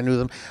there and I knew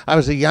them. I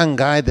was a young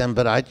guy then,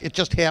 but it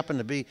just happened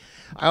to be,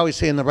 I always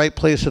say, in the right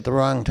place at the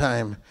wrong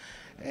time.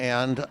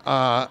 And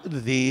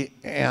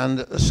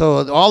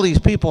so all these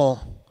people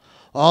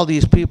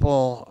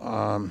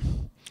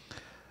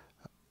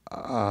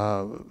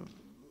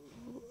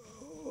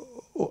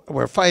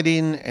were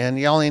fighting and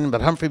yelling,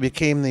 but Humphrey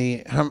became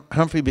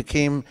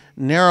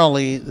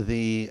narrowly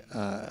the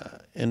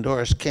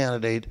endorsed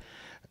candidate.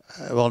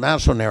 Well, not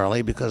so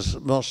narrowly, because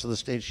most of the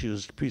states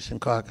used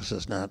precinct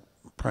caucuses, not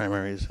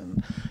primaries,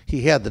 and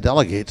he had the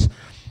delegates.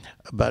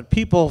 But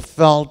people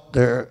felt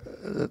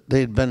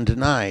they'd been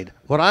denied.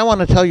 What I want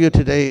to tell you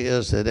today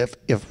is that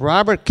if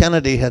Robert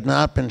Kennedy had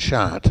not been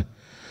shot,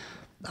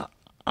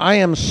 I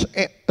am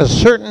as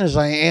certain as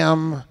I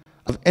am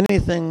of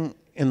anything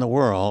in the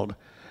world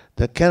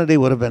that Kennedy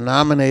would have been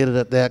nominated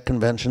at that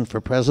convention for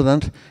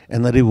president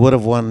and that he would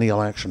have won the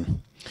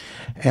election.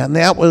 And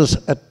that was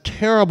a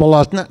terrible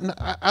loss.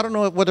 I don't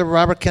know whether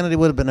Robert Kennedy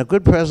would have been a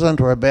good president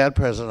or a bad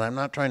president. I'm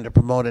not trying to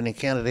promote any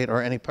candidate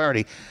or any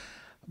party.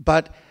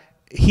 But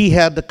he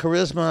had the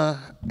charisma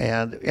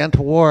and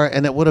to war,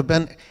 and it would have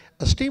been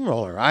a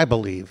steamroller, I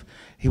believe.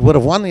 He would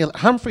have won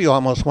Humphrey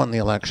almost won the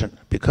election,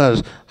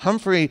 because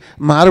Humphrey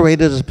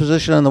moderated his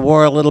position on the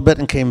war a little bit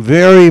and came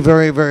very,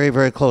 very, very,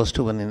 very close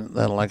to winning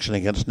that election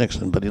against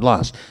Nixon, but he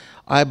lost.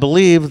 I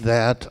believe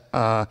that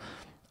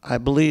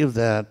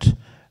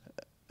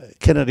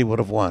Kennedy would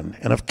have won.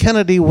 And if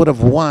Kennedy would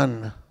have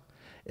won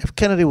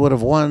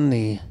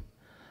the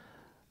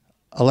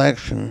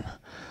election,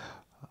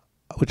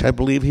 which I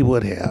believe he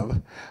would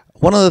have,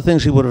 one of the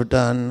things he would have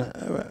done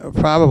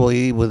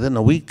probably within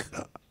a week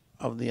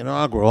of the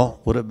inaugural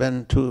would have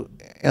been to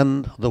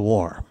end the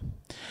war.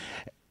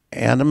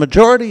 And the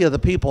majority of the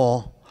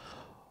people,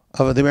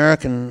 of the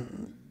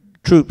American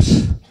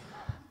troops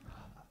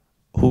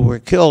who were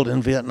killed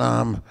in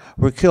Vietnam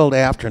were killed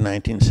after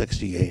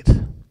 1968,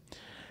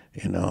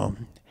 you know.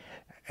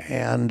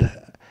 And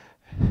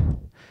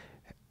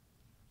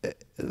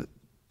it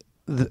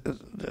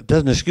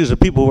doesn't excuse the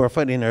people who were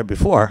fighting there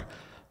before,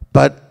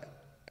 but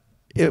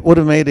it would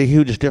have made a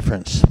huge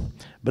difference.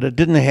 But it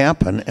didn't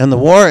happen. And the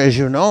war, as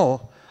you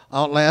know,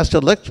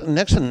 outlasted Nixon.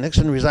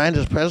 Nixon resigned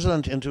as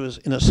president in his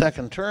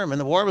second term,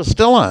 and the war was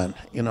still on.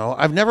 You know,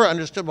 I've never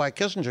understood why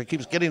Kissinger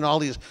keeps getting all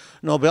these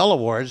Nobel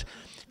Awards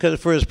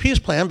for his peace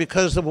plan,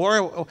 because the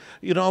war,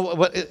 you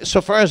know, so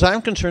far as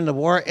I'm concerned, the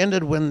war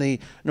ended when the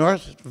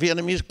North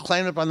Vietnamese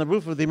climbed up on the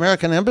roof of the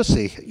American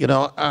embassy. You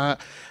know,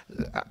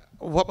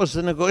 what was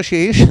the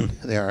negotiation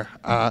there?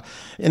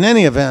 In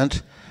any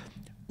event,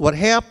 what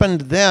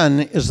happened then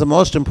is the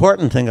most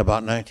important thing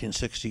about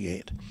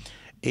 1968.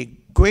 A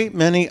great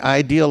many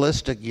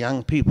idealistic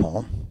young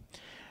people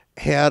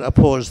had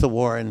opposed the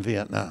war in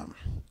Vietnam,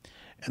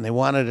 and they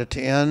wanted it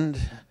to end,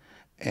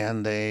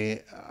 and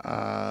they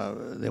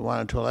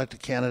wanted to elect a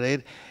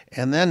candidate.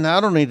 And then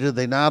not only did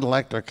they not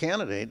elect their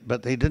candidate,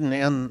 but they didn't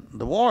end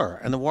the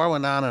war, and the war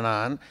went on and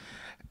on.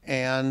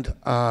 And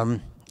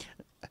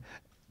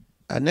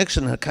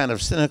Nixon had kind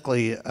of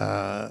cynically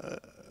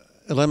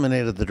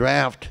eliminated the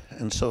draft,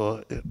 and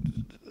so it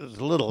was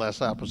a little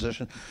less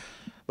opposition.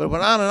 But it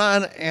went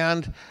on,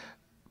 and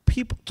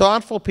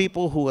thoughtful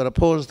people who had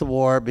opposed the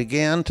war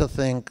began to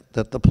think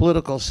that the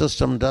political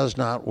system does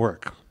not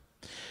work.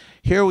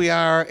 Here we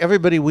are,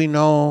 everybody we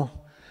know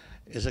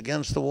is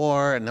against the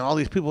war, and all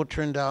these people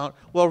turned out.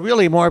 Well,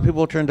 really more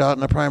people turned out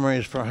in the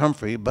primaries for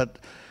Humphrey, but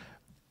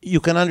you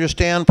can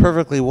understand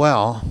perfectly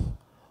well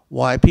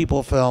why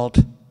people felt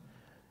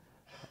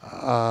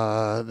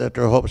that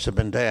their hopes had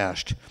been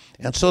dashed.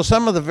 And so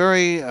some of the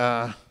very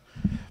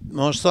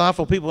most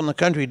thoughtful people in the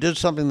country did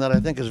something that I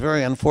think is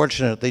very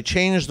unfortunate. They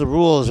changed the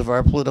rules of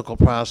our political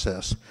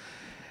process.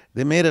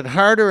 They made it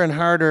harder and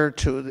harder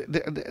to,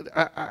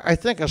 I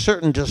think a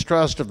certain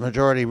distrust of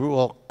majority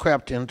rule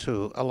crept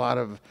into a lot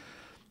of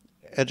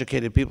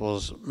educated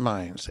people's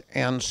minds.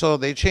 And so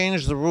they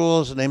changed the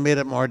rules and they made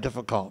it more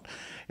difficult.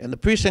 In the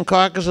precinct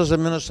caucuses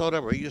in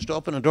Minnesota, where you used to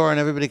open a door and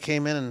everybody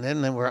came in and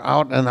then they were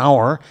out in an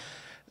hour,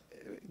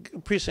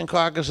 precinct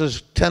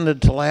caucuses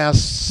tended to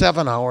last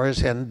 7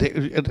 hours, and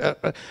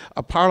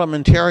a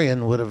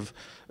parliamentarian would have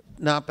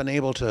not been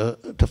able to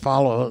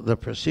follow the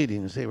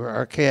proceedings. They were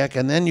archaic,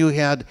 and then you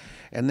had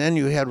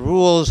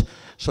rules,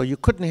 so you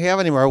couldn't have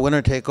any more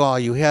winner take all.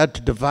 You had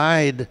to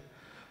divide.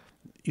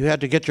 You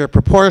had to get your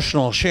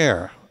proportional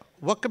share.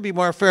 What could be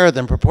more fair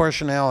than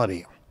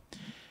proportionality?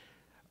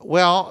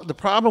 Well, the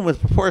problem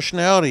with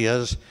proportionality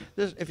is,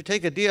 if you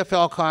take a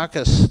DFL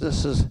caucus,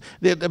 the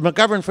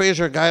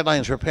McGovern-Fraser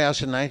guidelines were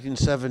passed in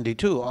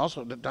 1972.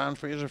 Also, Don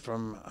Fraser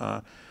from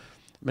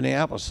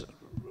Minneapolis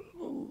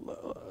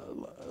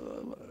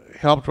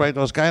helped write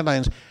those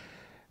guidelines.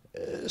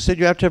 Said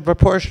you have to have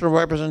proportional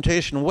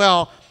representation.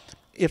 Well,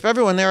 if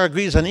everyone there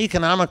agrees on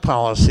economic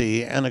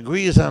policy and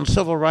agrees on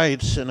civil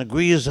rights and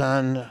agrees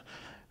on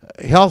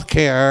health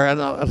care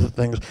and other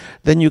things,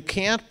 then you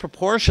can't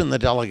proportion the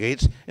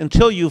delegates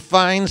until you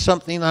find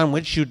something on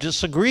which you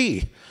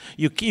disagree.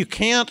 You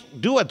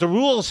can't do it. The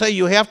rules say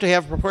you have to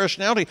have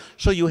proportionality,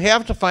 so you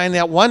have to find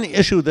that one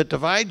issue that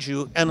divides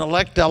you and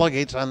elect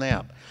delegates on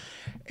that.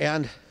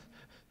 And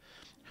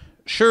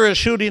sure as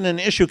shooting, an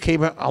issue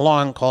came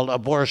along called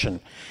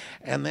abortion.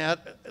 And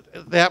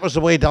that was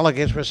the way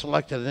delegates were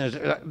selected.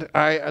 And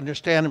I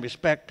understand and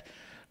respect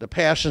the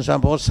passions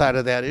on both sides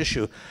of that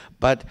issue,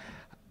 but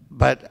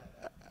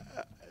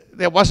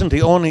that wasn't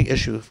the only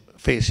issue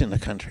facing the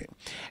country.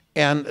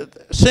 And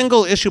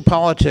single issue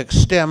politics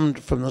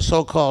stemmed from the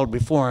so-called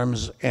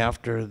reforms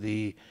after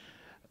the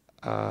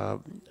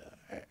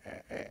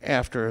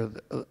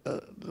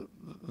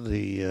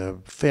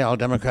failed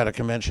Democratic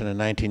Convention in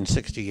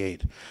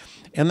 1968.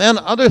 And then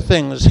other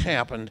things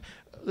happened.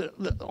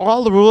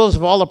 All the rules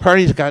of all the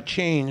parties got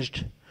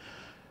changed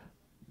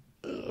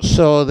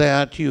so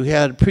that you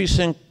had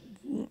precinct,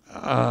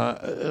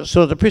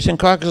 so the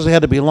precinct caucuses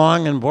had to be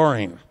long and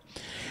boring.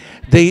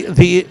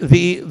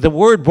 The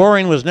word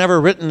boring was never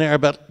written there,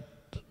 but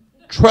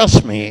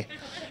trust me,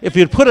 if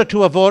you'd put it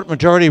to a vote,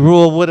 majority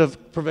rule would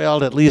have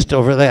prevailed at least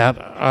over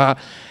that.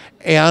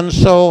 And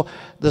so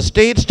the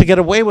states, to get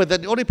away with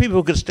it, the only people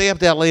who could stay up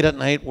that late at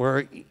night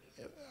were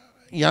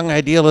young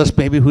idealists,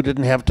 maybe, who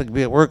didn't have to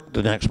be at work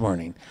the next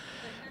morning.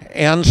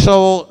 And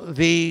so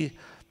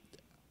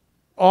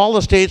all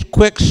the states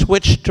quick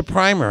switched to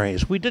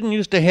primaries. We didn't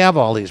used to have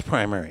all these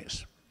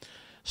primaries.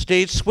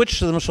 States switched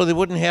to them so they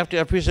wouldn't have to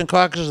have precinct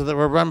caucuses that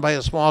were run by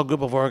a small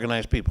group of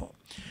organized people.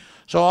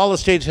 So all the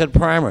states had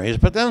primaries.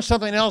 But then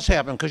something else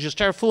happened, because you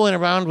start fooling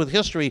around with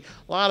history,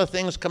 a lot of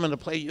things come into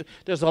play.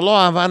 There's a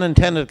law of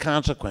unintended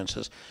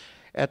consequences.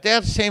 At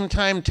that same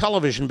time,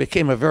 television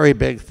became a very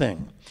big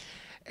thing.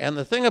 And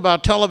the thing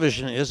about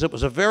television is it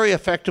was a very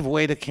effective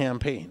way to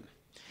campaign.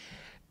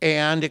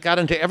 And it got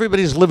into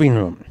everybody's living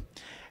room.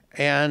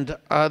 And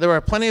there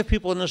are plenty of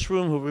people in this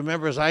room who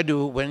remember, as I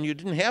do, when you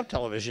didn't have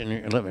television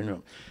in your living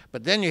room.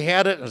 But then you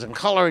had it, it was in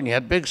color, and you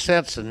had big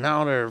sets, and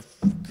now they're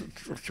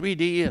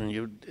 3D, and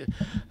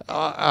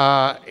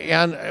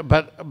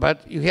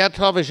but you had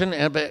television,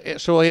 and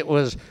so it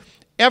was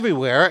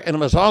everywhere, and it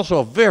was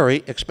also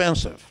very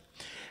expensive.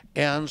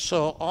 And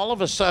so all of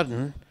a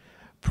sudden,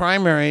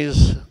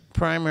 primaries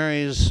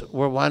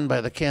were won by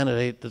the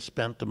candidate that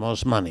spent the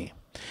most money.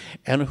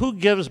 And who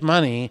gives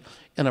money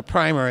in a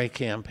primary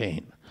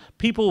campaign?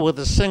 People with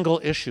a single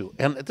issue.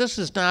 And this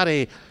is not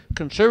a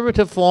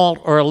conservative fault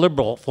or a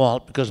liberal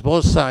fault, because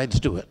both sides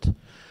do it.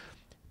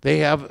 They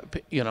have,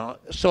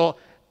 so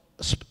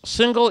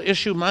single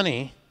issue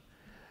money,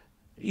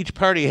 each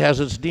party has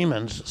its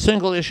demons.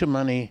 Single issue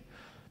money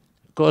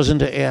goes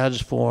into ads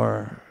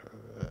for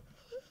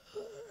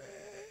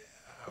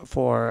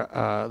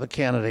the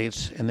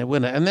candidates, and they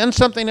win it. And then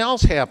something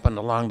else happened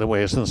along the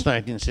way since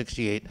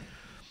 1968,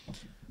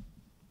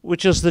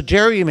 which is the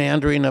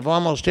gerrymandering of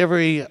almost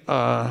every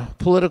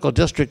political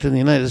district in the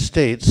United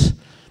States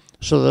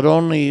so that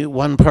only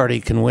one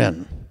party can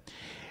win.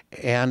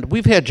 And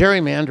we've had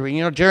gerrymandering.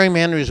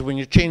 Gerrymandering is when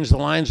you change the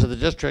lines of the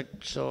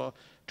district so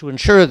to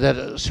ensure that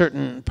a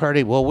certain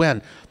party will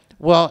win.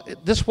 Well,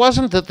 this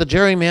wasn't that the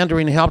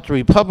gerrymandering helped the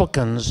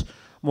Republicans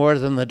more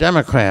than the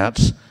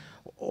Democrats,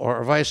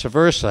 or vice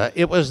versa.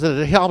 It was that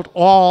it helped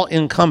all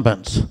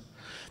incumbents.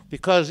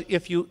 Because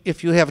if you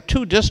have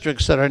two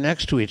districts that are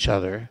next to each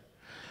other,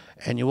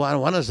 and you want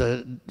one is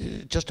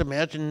just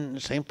imagine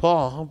St.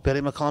 Paul,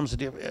 Betty McCollum's,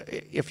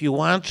 if you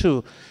want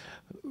to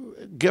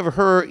give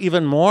her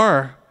even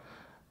more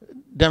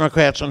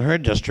Democrats in her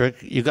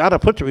district, you got to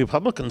put the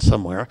Republicans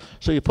somewhere.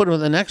 So you put them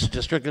in the next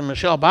district, and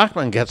Michelle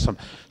Bachmann gets them.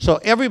 So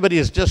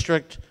everybody's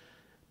district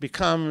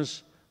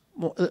becomes,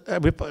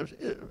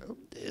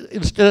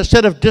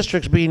 instead of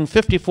districts being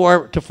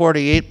 54 to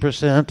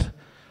 48%,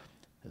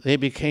 they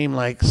became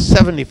like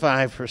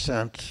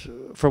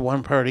 75% for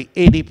one party,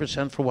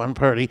 80% for one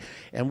party.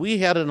 And we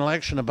had an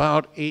election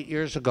about 8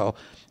 years ago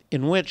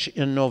in which,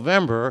 in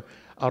November,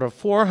 out of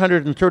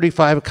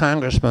 435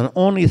 congressmen,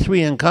 only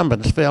 3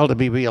 incumbents failed to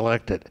be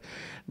reelected.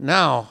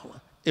 Now,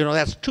 you know,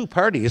 that's 2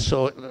 parties,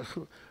 so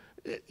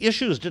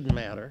issues didn't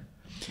matter.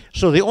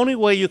 So the only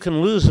way you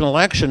can lose an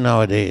election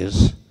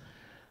nowadays,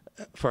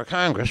 for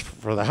Congress,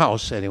 for the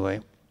House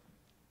anyway,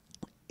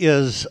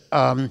 is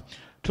to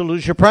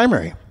lose your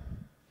primary.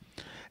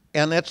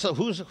 And that's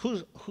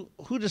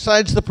who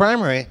decides the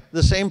primary?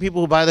 The same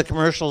people who buy the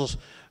commercials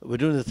were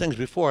doing the things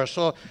before.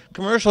 So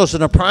commercials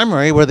in a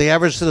primary where the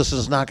average citizen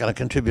is not going to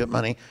contribute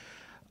money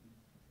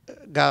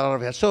got out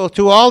of it. So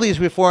through all these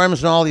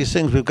reforms and all these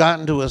things, we've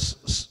gotten to a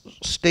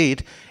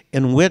state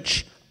in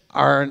which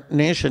our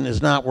nation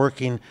is not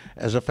working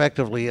as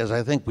effectively as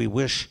I think we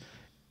wish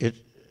it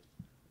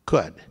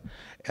could.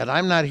 And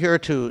I'm not here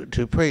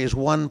to praise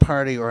one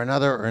party or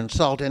another or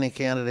insult any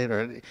candidate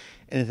or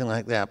anything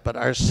like that. But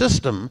our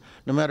system,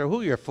 no matter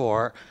who you're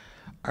for,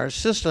 our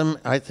system,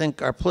 I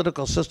think our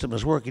political system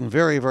is working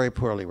very, very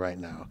poorly right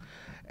now.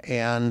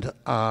 And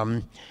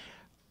I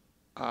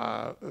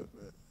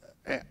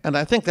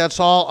think that's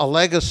all a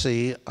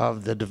legacy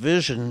of the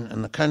division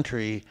in the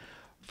country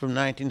from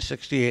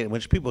 1968, in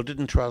which people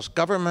didn't trust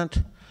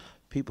government,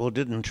 people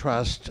didn't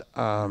trust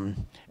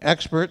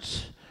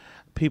experts,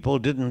 people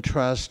didn't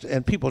trust,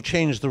 and people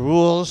changed the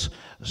rules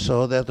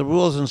so that the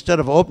rules,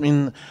 instead of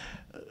opening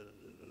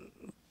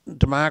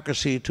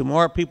democracy to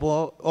more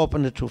people,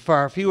 opened it to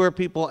far fewer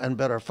people and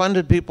better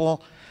funded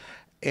people,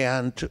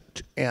 and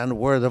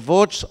where the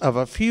votes of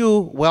a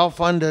few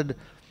well-funded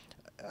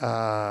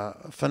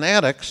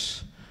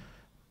fanatics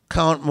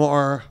count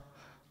more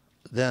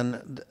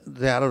than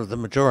that of the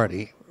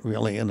majority,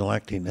 really, in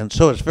electing. And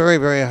so it's very,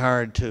 very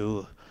hard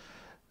to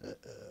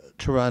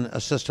run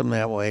a system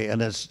that way,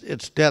 and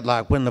it's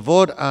deadlocked. When the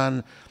vote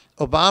on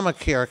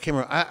Obamacare came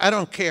around, I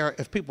don't care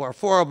if people are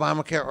for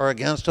Obamacare or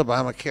against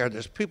Obamacare.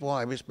 There's people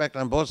I respect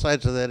on both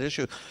sides of that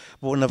issue.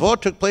 But when the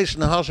vote took place in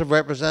the House of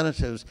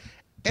Representatives,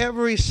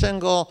 every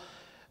single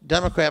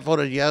Democrat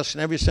voted yes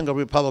and every single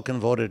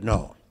Republican voted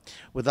no,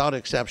 without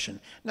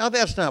exception. Now,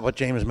 that's not what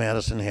James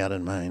Madison had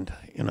in mind,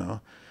 you know.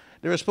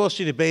 They were supposed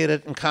to debate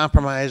it and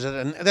compromise it,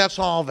 and that's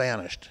all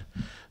vanished.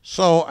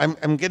 So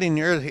I'm getting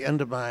near the end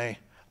of my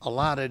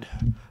allotted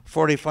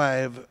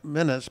 45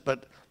 minutes,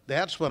 but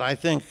that's what I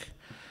think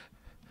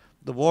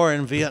the war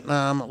in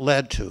Vietnam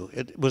led to.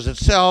 It was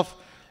itself,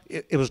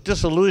 it was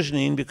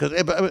disillusioning because,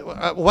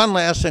 one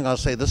last thing I'll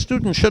say, the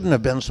students shouldn't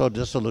have been so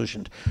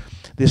disillusioned.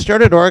 They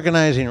started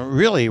organizing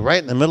really right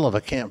in the middle of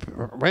a camp,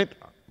 right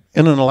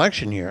in an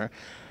election year,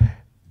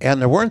 and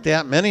there weren't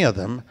that many of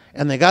them,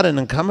 and they got an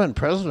incumbent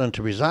president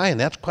to resign.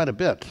 That's quite a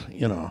bit,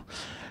 you know.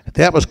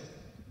 That was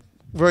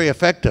very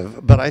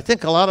effective, but I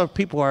think a lot of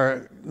people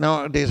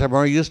nowadays are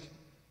more used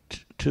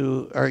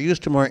to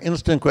more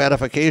instant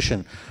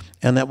gratification,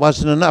 and that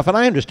wasn't enough. And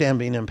I understand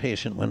being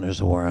impatient when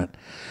there's a war on,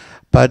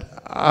 but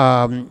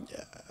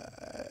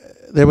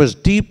there was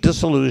deep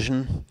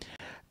disillusion,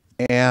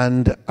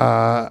 and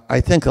I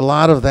think a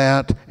lot of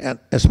that, and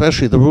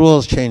especially the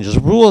rules changes.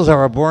 Rules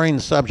are a boring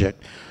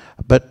subject,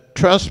 but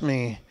trust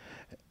me,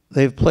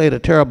 they've played a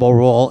terrible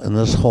role in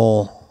this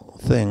whole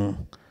thing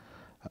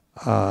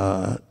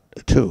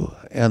too.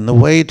 And the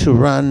way to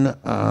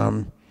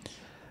run,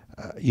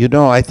 you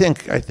know, I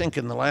think in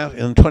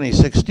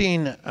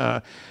 2016,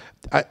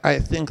 I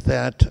think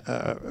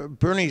that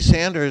Bernie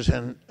Sanders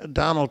and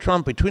Donald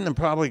Trump, between them,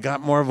 probably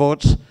got more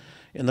votes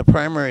in the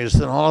primaries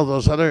than all of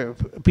those other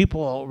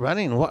people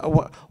running.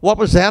 What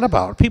was that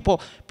about?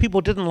 People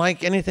didn't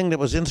like anything that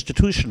was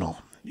institutional.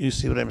 You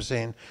see what I'm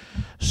saying?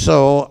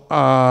 So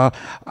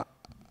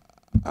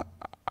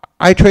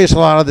I trace a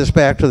lot of this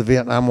back to the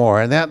Vietnam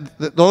War, and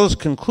those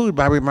conclude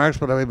my remarks,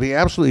 but I would be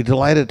absolutely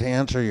delighted to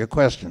answer your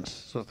questions.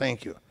 So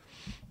thank you.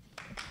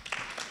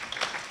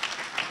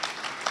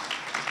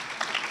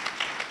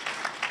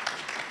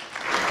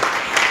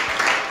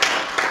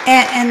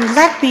 And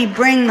let me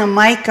bring the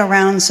mic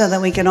around so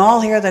that we can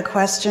all hear the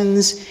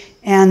questions.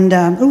 And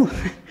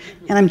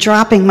and I'm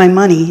dropping my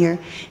money here.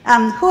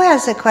 Who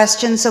has a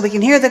question so we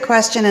can hear the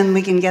question and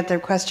we can get their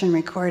question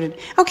recorded?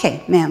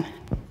 Okay, ma'am.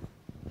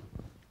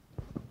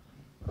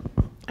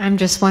 I'm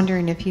just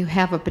wondering if you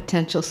have a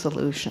potential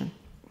solution.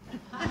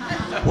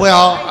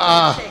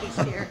 Well,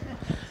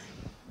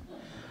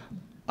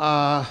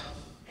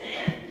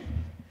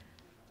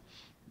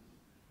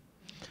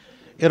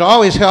 it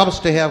always helps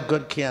to have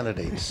good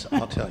candidates,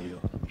 I'll tell you.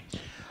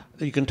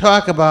 You can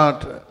talk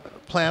about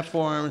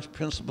platforms,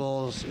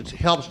 principles. It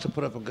helps to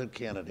put up a good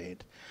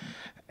candidate.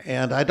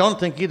 And I don't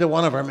think either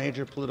one of our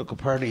major political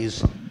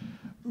parties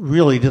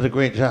really did a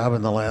great job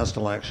in the last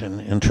election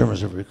in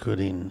terms of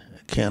recruiting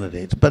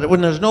candidates. But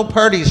when there's no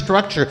party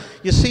structure,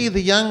 you see,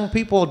 the young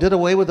people did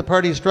away with the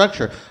party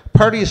structure.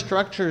 Party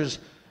structures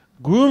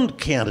groomed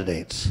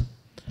candidates,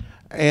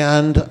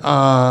 and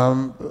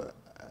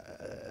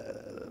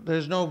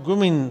there's no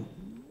grooming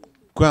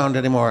ground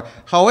anymore.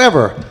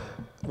 However,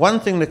 one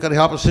thing that could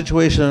help a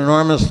situation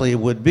enormously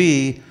would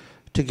be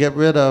to get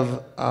rid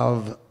of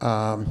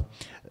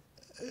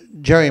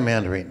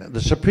gerrymandering.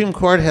 The Supreme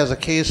Court has a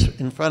case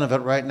in front of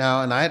it right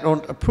now, and I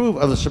don't approve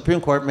of the Supreme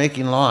Court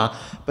making law,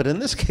 but in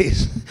this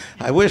case,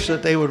 I wish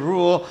that they would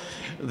rule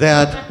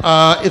that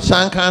it's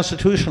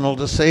unconstitutional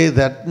to say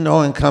that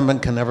no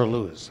incumbent can ever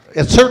lose.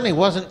 It certainly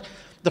wasn't,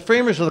 the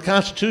framers of the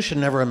Constitution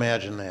never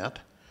imagined that.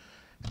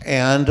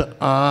 And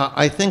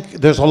I think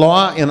there's a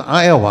law in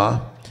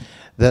Iowa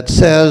that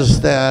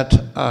says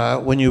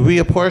that when you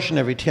reapportion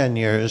every 10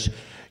 years,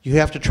 you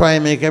have to try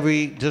and make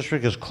every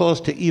district as close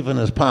to even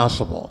as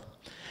possible.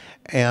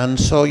 And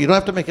so you don't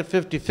have to make it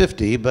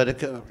 50-50, but it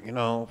could,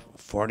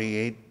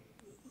 48,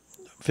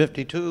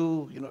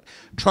 52,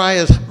 try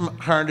as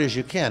hard as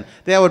you can.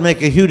 That would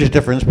make a huge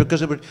difference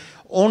because it would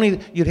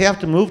you'd have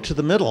to move to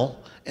the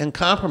middle and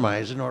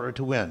compromise in order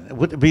to win. It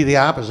would be the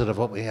opposite of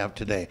what we have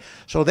today.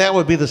 So that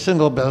would be the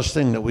single best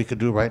thing that we could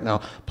do right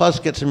now, plus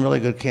get some really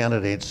good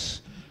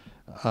candidates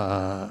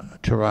to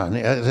run.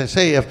 As I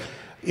say,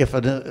 if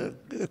a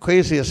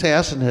crazy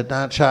assassin had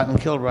not shot and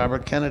killed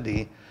Robert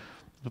Kennedy,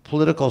 the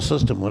political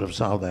system would have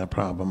solved that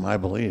problem, I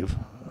believe.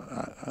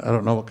 I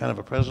don't know what kind of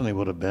a president he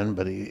would have been,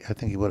 but I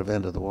think he would have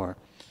ended the war.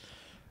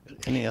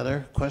 Any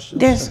other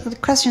questions? There's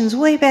questions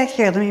way back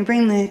here. Let me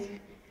bring the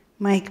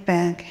mic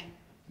back.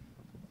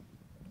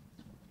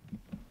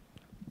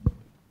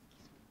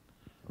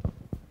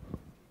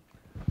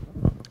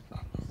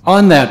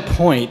 On that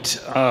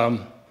point,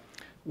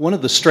 one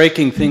of the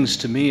striking things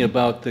to me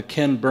about the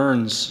Ken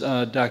Burns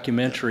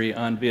documentary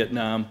on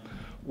Vietnam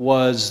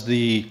was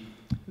the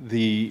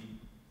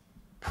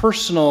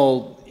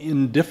personal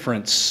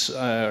indifference,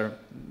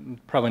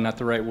 probably not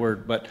the right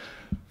word, but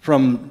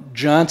from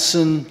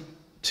Johnson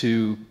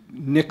to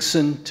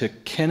Nixon to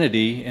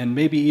Kennedy and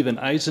maybe even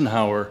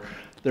Eisenhower,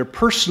 their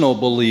personal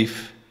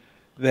belief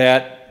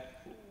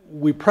that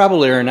we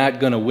probably are not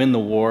going to win the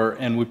war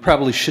and we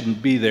probably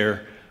shouldn't be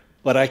there,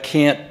 but I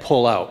can't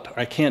pull out.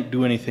 I can't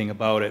do anything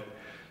about it.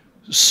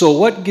 So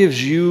what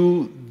gives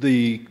you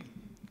the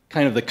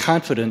kind of the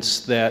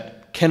confidence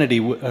that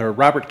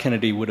Robert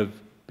Kennedy would have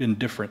been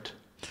different?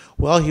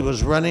 Well, he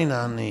was running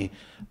on the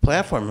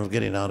platform of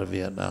getting out of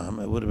Vietnam.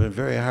 It would have been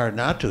very hard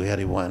not to had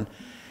he won.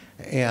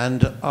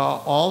 And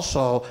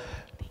also,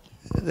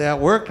 that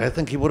worked. I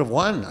think he would have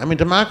won. I mean,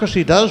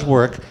 democracy does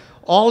work.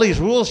 All these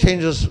rules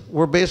changes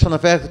were based on the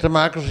fact that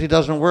democracy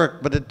doesn't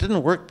work, but it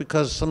didn't work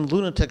because some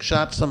lunatic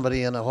shot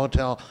somebody in a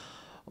hotel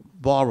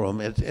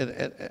ballroom.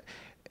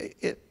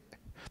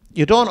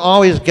 You don't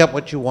always get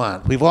what you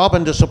want. We've all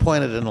been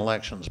disappointed in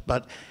elections,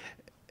 but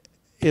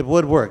it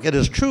would work. It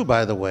is true,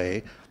 by the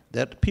way,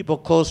 that people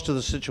close to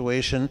the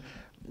situation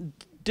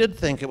did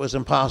think it was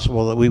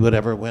impossible that we would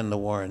ever win the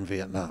war in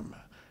Vietnam.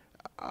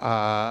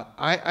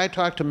 I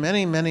talked to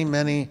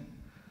many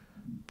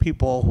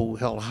people who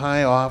held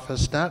high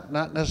office,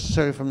 not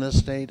necessarily from this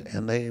state,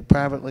 and they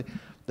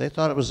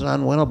thought it was an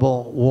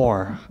unwinnable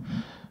war.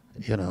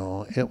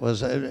 It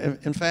was,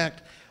 in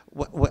fact,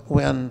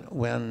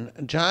 when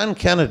John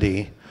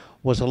Kennedy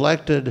was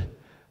elected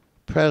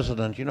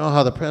president, you know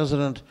how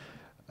the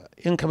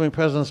incoming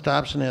president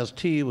stops and has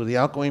tea with the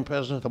outgoing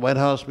president at the White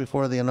House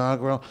before the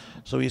inaugural?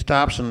 So he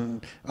stops,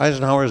 and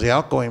Eisenhower is the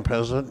outgoing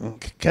president,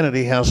 and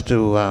Kennedy has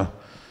to,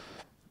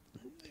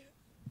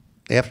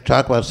 they have to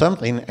talk about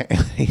something.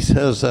 He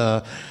says,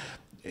 have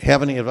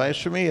any advice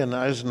for me? And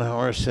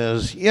Eisenhower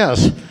says,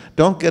 yes,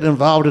 don't get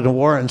involved in a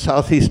war in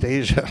Southeast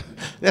Asia.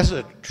 That's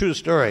a true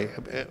story.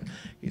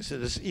 He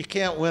said, you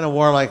can't win a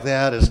war like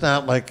that. It's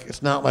not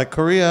like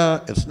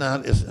Korea. It's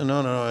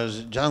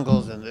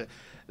jungles and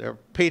they're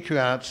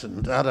patriots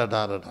and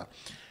da-da-da-da-da.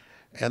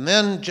 And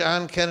then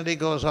John Kennedy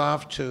goes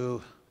off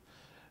to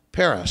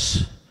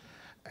Paris,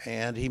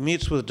 and he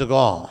meets with de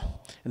Gaulle.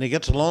 And he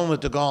gets alone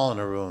with de Gaulle in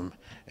a room.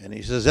 And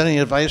he says, any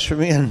advice for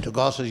me? And de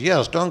Gaulle says,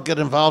 yes, don't get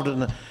involved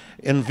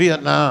in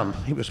Vietnam.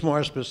 He was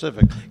more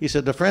specific. He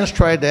said, the French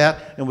tried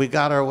that, and we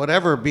got our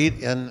whatever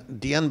beat in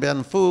Dien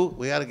Bien Phu.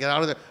 We had to get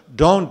out of there.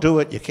 Don't do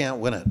it. You can't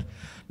win it.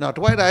 Now,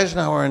 Dwight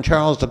Eisenhower and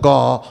Charles de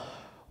Gaulle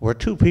were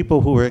two people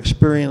who were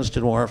experienced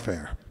in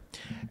warfare,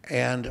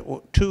 and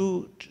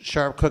two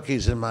sharp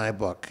cookies in my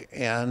book.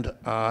 And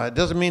it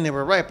doesn't mean they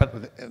were right,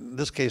 but in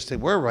this case they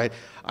were right.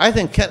 I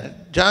think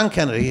John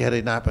Kennedy, had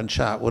he not been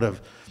shot, would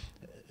have,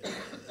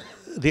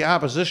 the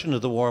opposition to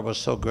the war was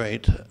so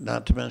great,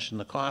 not to mention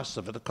the costs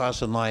of it, the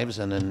costs in lives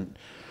and in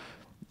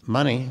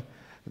money,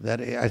 that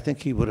I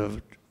think he would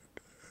have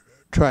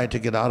tried to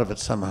get out of it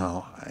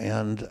somehow.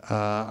 And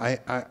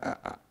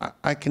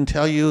I can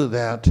tell you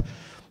that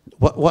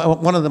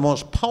one of the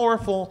most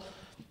powerful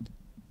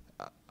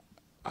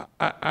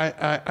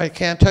I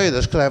can't tell you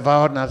this because I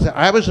vowed not to.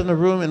 I was in a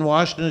room in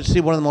Washington to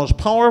see one of the most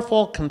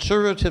powerful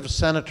conservative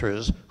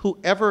senators who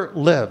ever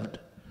lived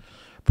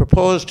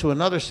proposed to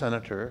another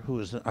senator who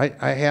was, I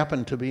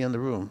happened to be in the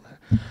room,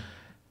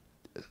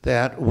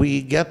 that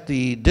we get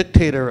the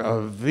dictator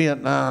of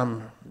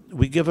Vietnam,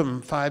 we give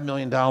him $5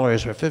 million or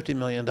 $50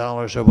 million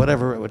or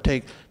whatever it would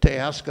take to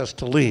ask us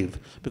to leave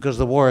because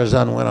the war is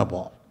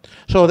unwinnable.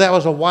 So that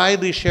was a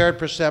widely shared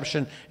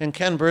perception, and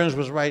Ken Burns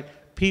was right.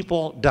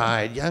 People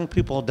died, young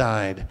people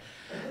died,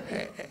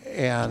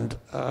 and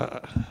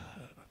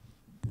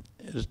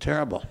it was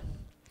terrible.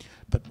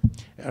 But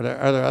are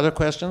there other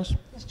questions?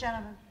 This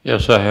gentleman.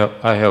 Yes, I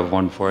have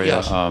one for you.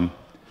 Yes.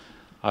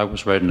 I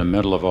was right in the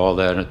middle of all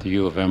that at the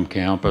U of M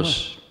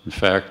campus. In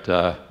fact,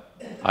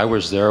 I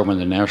was there when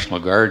the National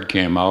Guard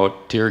came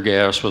out. Tear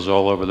gas was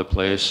all over the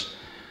place,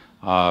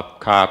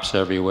 cops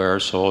everywhere,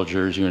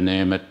 soldiers, you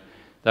name it.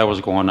 That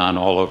was going on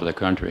all over the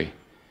country.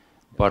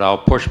 But I'll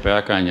push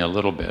back on you a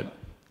little bit.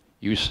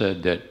 You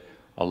said that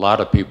a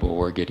lot of people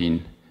were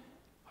getting,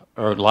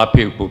 or a lot of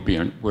people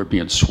were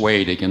being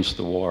swayed against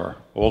the war.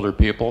 Older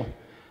people,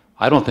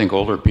 I don't think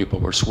older people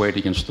were swayed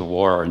against the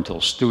war until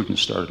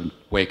students started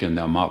waking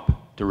them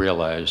up to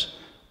realize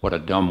what a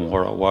dumb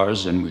war it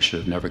was and we should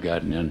have never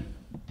gotten in.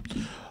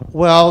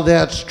 Well,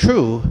 that's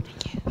true.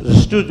 The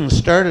students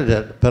started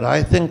it, but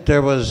I think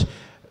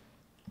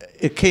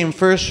it came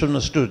first from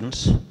the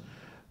students,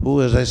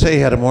 who, as I say,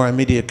 had a more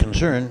immediate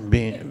concern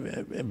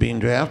being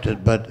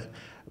drafted, but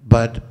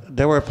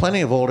there were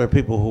plenty of older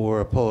people who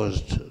were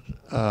opposed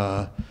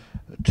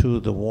to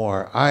the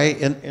war.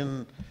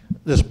 In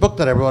this book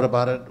that I wrote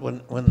about it,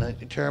 when the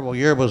terrible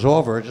year was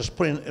over, just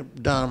putting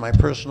it down my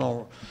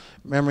personal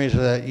memories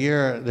of that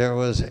year, there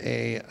was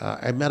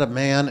I met a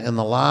man in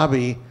the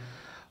lobby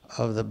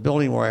of the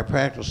building where I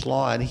practiced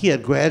law, and he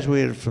had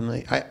graduated from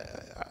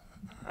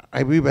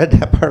I reread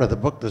that part of the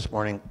book this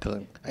morning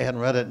because I hadn't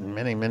read it in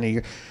many,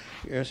 many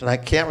years, and I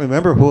can't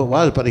remember who it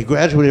was, but he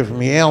graduated from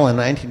Yale in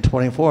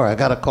 1924. I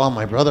got to call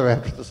my brother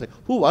after to say,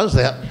 who was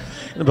that?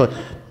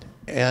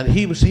 And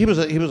he was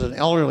an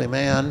elderly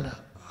man.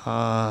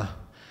 I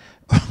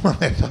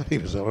thought he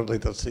was elderly.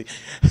 Let's see.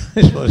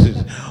 I suppose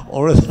he's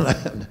older than I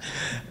am.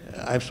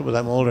 I suppose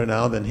I'm older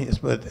now than he is,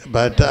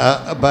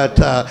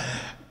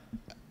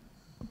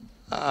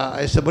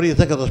 I said, what do you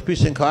think of those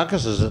precinct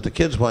caucuses that the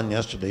kids won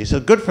yesterday? He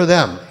said, good for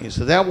them. He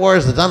said, that war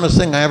is the dumbest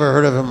thing I ever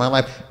heard of in my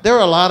life. There are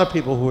a lot of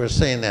people who are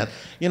saying that.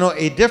 You know,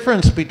 a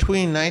difference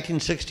between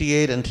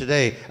 1968 and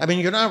today, I mean,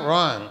 you're not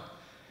wrong.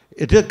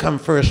 It did come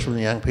first from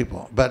the young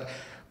people. But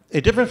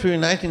a difference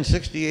between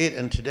 1968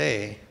 and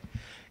today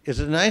is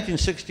that in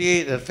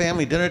 1968 at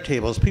family dinner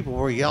tables, people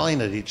were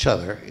yelling at each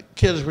other.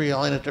 Kids were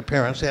yelling at their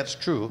parents. That's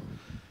true.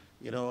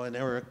 You know, and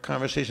there were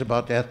conversations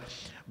about that.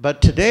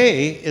 But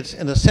today, it's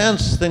in a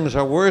sense, things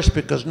are worse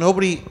because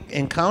nobody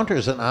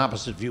encounters an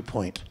opposite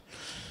viewpoint.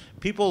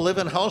 People live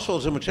in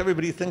households in which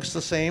everybody thinks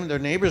the same, their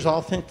neighbors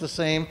all think the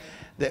same,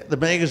 the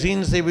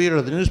magazines they read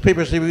or the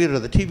newspapers they read or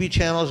the TV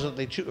channels that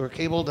they or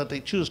cable that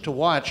they choose to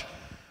watch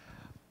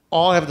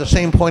all have the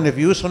same point of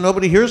view, so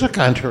nobody hears a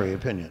contrary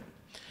opinion.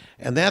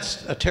 And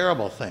that's a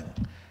terrible thing.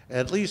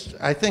 At least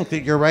I think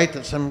that you're right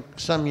that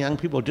some young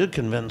people did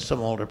convince some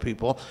older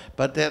people,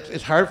 but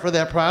it's hard for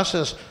that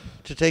process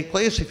to take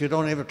place if you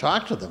don't ever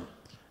talk to them,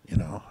 you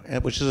know,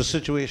 which is a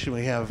situation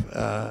we have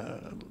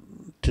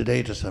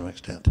today to some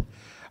extent.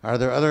 Are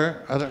there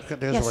other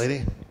there's Yes. a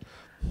lady.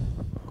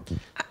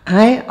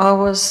 I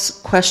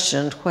always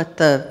questioned what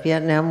the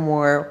Vietnam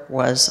War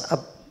was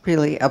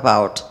really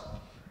about.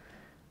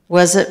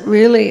 Was it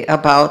really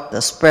about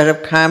the spread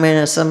of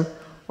communism,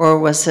 or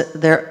was it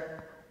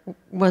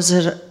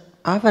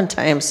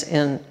oftentimes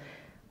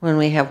when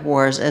we have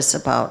wars, it's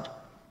about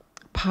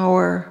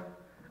power,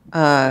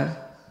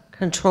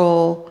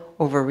 control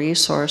over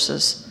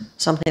resources,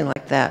 something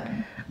like that.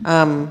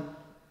 And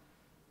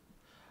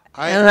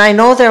I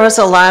know there was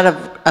a lot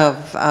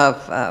of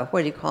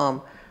what do you call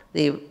them,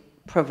 the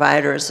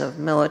providers of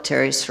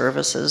military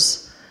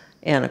services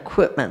and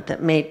equipment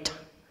that made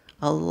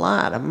a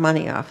lot of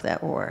money off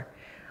that war.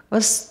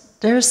 Was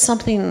there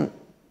something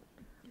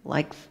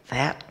like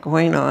that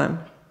going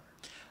on?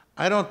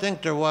 I don't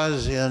think there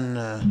was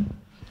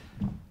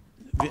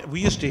we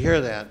used to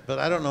hear that, but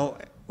I don't know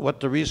what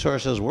the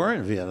resources were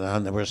in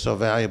Vietnam that were so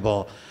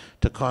valuable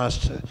to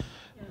cost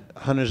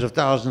hundreds of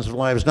thousands of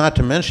lives, not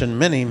to mention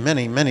many,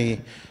 many, many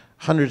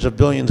hundreds of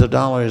billions of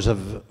dollars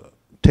of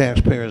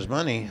taxpayers'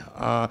 money.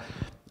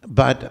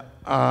 But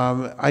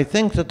I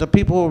think that the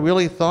people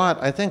really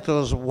thought, I think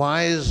those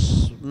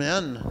wise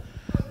men,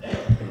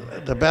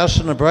 the best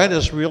and the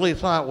brightest, really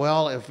thought,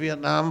 well, if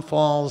Vietnam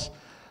falls,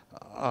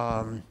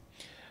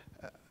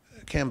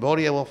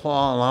 Cambodia will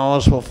fall, and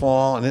Laos will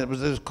fall, and it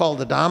was called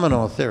the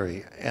domino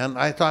theory. And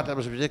I thought that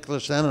was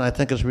ridiculous then, and I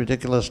think it's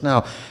ridiculous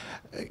now.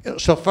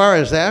 So far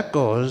as that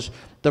goes,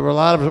 there were a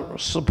lot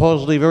of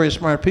supposedly very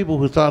smart people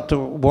who thought the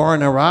war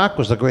in Iraq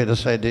was the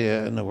greatest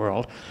idea in the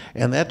world,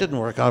 and that didn't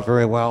work out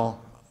very well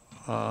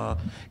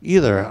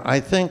either. I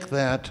think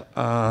that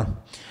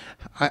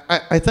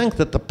I think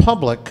that the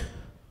public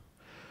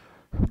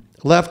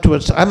left to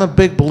its, I'm a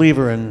big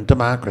believer in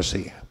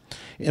democracy,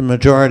 in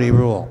majority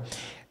rule.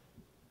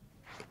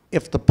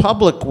 If the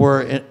public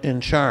were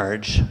in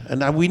charge,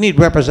 and now we need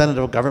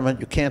representative government,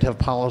 you can't have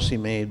policy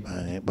made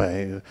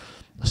by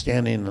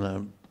standing in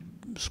a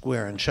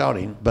square and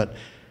shouting, but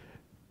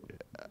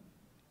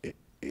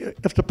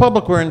if the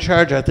public were in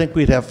charge, I think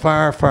we'd have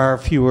far, far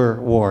fewer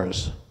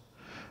wars.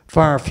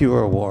 Far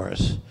fewer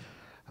wars.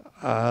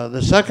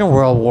 The Second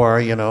World War,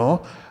 you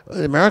know,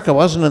 America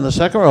wasn't in the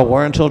Second World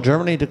War until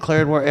Germany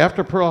declared war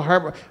after Pearl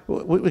Harbor.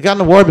 We got in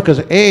the war because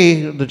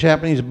the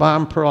Japanese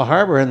bombed Pearl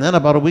Harbor, and then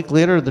about a week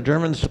later, the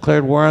Germans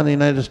declared war on the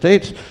United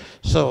States.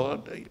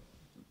 So,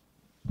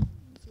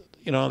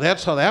 you know,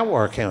 that's how that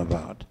war came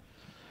about.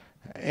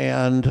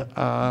 And,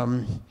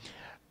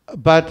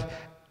 but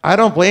I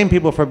don't blame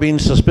people for being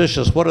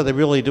suspicious. What are they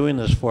really doing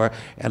this for?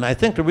 And I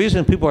think the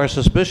reason people are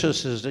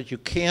suspicious is that you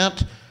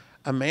can't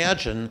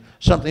imagine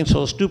something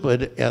so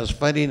stupid as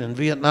fighting in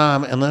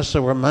Vietnam unless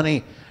there were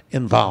money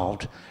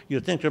involved.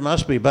 You'd think there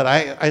must be, but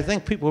I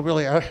think people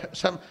really are,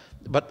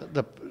 but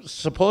the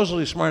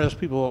supposedly smartest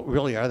people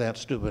really are that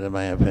stupid, in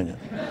my opinion.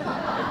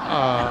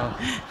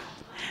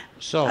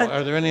 So,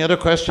 are there any other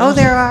questions? Oh,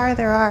 there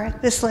are.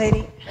 This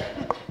lady.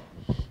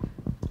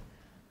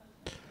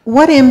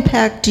 What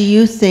impact do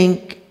you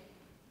think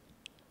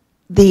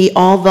the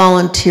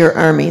all-volunteer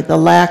army, the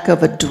lack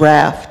of a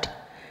draft,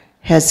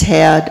 has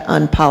had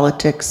on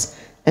politics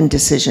and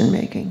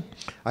decision-making?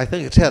 I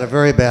think it's had a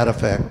very bad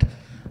effect.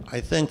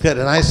 I think that,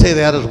 and I say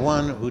that as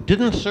one who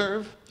didn't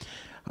serve.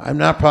 I'm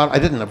not proud, I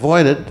didn't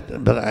avoid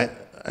it, but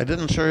I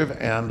didn't serve,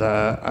 and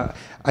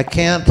I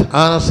can't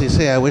honestly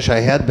say I wish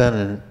I had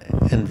been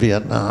in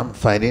Vietnam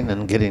fighting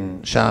and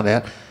getting shot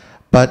at,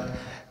 but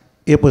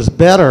it was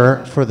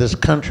better for this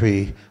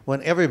country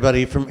when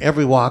everybody from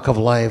every walk of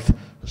life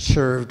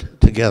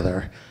served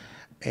together.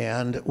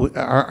 And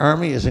our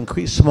army has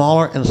increased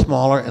smaller and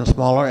smaller and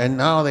smaller, and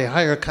now they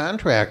hire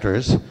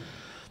contractors.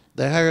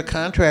 They hire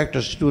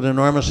contractors to do an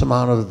enormous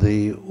amount of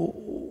the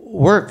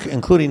work,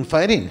 including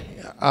fighting.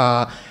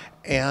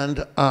 And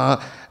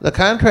the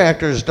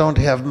contractors don't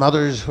have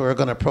mothers who are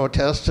going to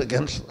protest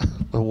against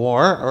the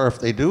war, or if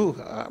they do,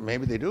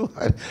 maybe they do.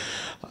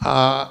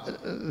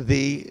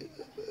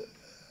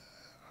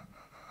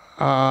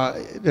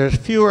 There's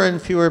fewer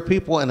and fewer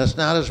people, and it's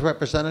not as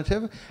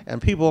representative,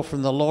 and people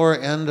from the lower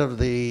end of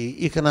the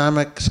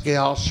economic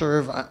scale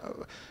serve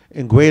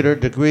in greater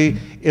degree.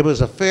 It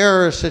was a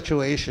fairer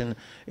situation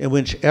in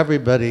which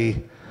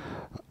everybody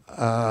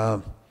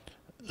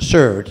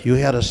served. You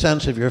had a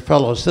sense of your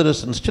fellow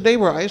citizens. Today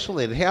we're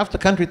isolated. Half the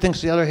country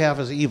thinks the other half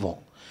is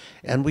evil,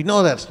 and we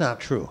know that's not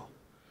true.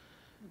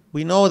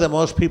 We know that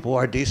most people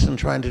are decent,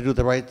 trying to do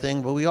the right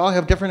thing, but we all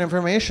have different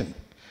information.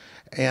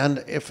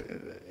 And if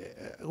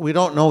we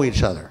don't know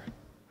each other.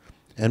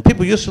 And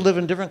people used to live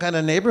in different kind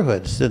of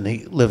neighborhoods than they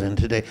live in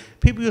today.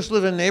 People used to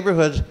live in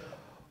neighborhoods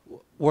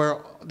where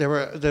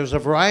there's a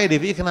variety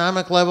of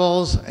economic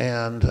levels,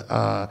 and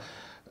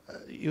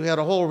you had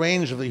a whole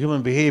range of the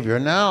human behavior.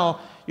 Now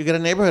you get a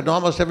neighborhood and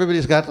almost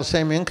everybody's got the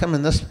same income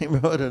in this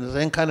neighborhood and the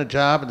same kind of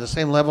job and the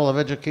same level of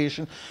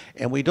education,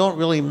 and we don't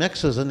really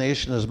mix as a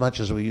nation as much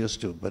as we used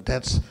to. But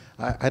that's,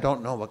 I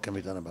don't know what can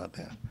be done about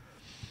that.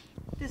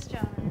 This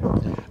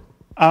gentleman.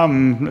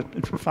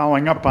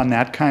 Following up on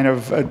that kind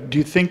of, do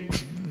you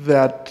think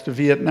that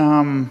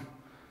Vietnam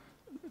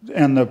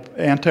and the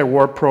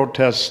anti-war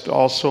protests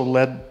also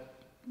led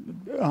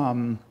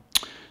to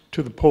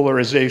the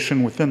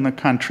polarization within the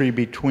country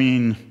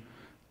between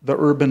the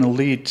urban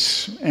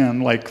elites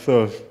and like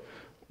the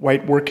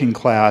white working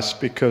class,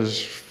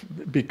 because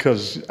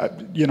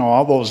you know,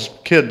 all those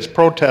kids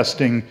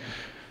protesting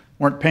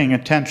weren't paying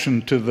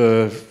attention to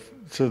their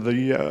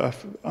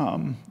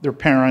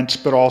parents,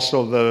 but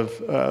also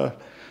the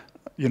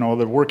you know,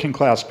 the working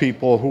class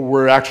people who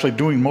were actually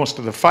doing most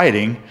of the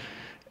fighting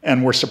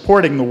and were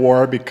supporting the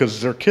war because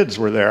their kids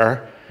were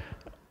there.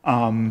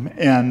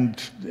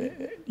 And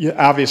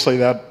obviously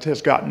that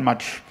has gotten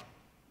much,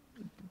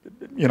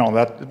 you know,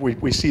 that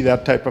we see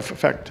that type of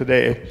effect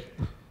today.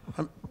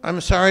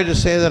 I'm sorry to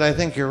say that I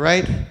think you're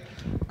right.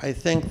 I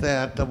think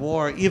that the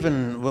war,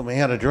 even when we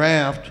had a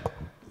draft,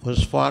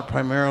 was fought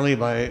primarily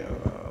by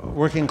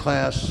working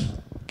class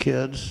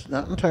kids,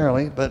 not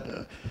entirely,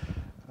 but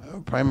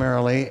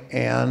primarily.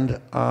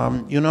 And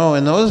you know,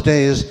 in those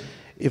days,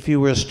 if you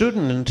were a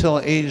student until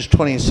age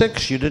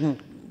 26, you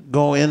didn't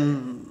go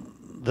in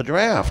the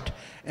draft.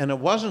 And it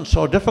wasn't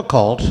so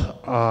difficult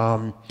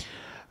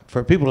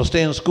for people to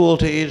stay in school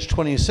to age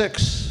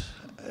 26,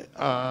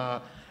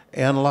 and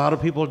a lot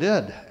of people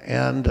did.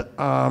 And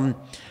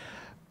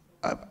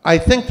I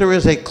think there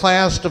is a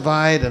class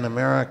divide in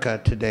America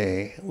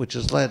today, which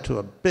has led to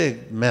a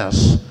big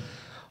mess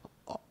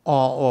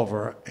all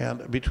over.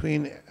 And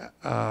between,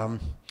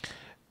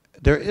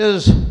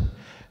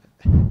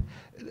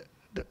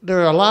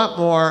 there are a lot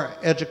more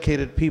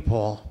educated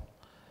people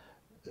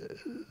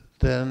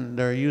than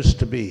there used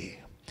to be.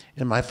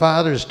 In my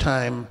father's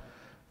time,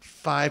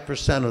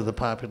 5% of the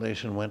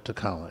population went to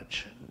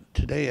college.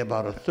 Today,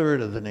 about a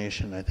third of the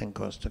nation, I think,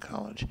 goes to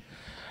college.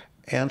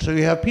 And so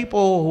you have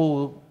people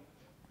who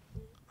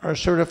are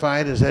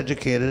certified as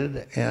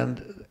educated,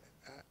 and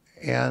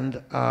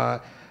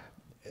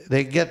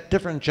they get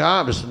different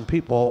jobs than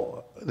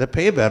people that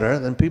pay better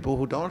than people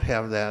who don't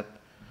have that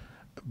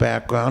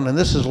background, and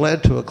this has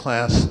led to a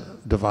class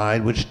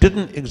divide which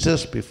didn't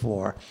exist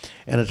before,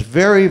 and it's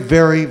very,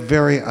 very,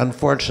 very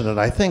unfortunate.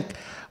 I think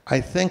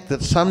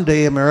that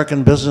someday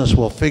American business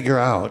will figure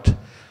out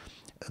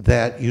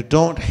that you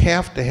don't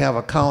have to have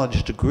a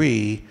college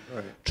degree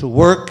to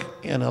work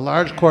in a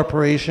large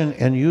corporation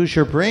and use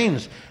your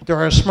brains. There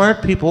are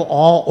smart people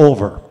all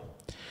over.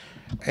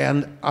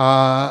 And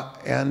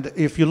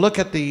if you look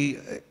at the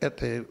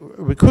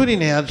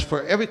recruiting ads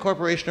for every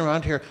corporation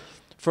around here,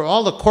 for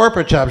all the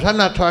corporate jobs, I'm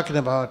not talking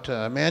about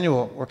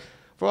manual work,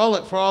 for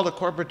all the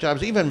corporate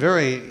jobs, even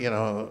very,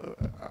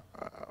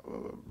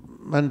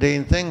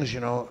 mundane things,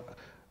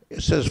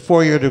 it says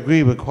 4-year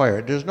degree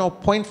required. There's no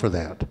point for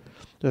that.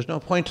 There's no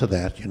point to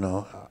that,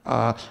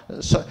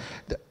 So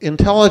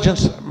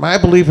intelligence, my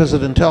belief is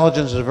that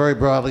intelligence is very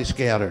broadly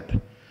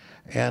scattered,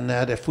 and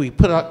that if we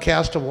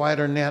cast a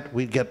wider net,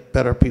 we'd get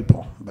better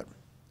people. But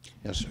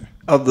yes, sir.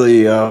 Of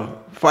the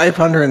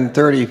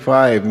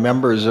 535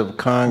 members of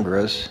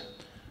Congress,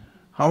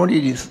 how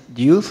many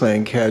do you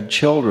think had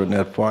children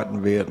that fought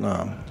in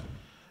Vietnam?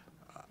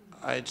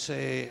 I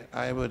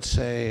would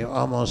say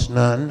almost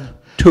none.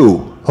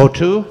 2. Oh,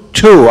 2?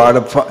 2 out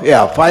of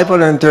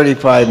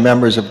 535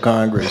 members of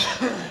Congress.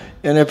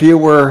 And if you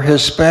were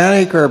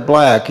Hispanic or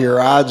black, your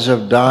odds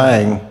of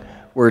dying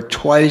were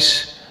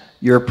twice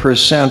your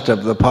percent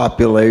of the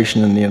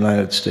population in the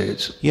United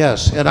States.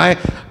 Yes, and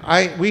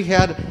we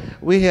had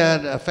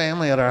a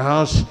family at our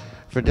house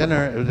for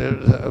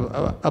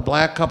dinner, a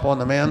black couple,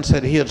 and the man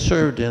said he had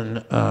served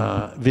in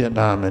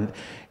Vietnam, and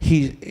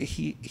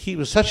he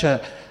was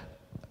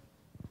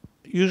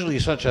usually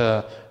such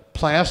a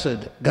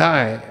placid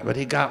guy, but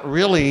he got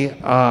really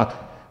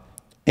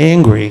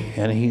angry,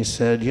 and he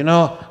said,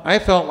 I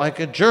felt like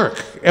a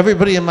jerk.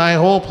 Everybody in my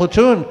whole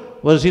platoon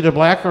was either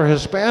black or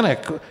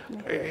Hispanic.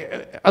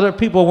 Other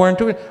people weren't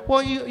doing it.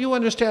 Well, you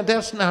understand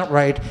that's not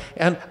right.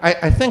 And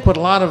I think what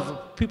a lot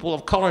of people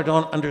of color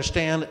don't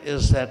understand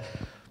is that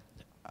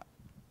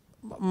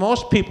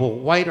most people,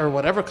 white or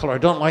whatever color,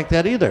 don't like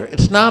that either.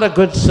 It's not a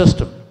good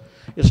system.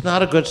 It's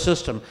not a good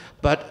system.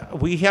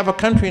 But we have a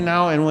country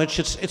now in which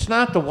it's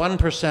not the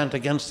 1%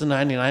 against the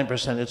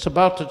 99%. It's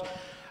about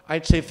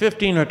I'd say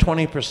 15 or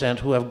 20%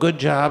 who have good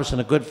jobs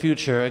and a good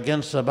future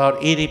against about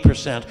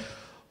 80%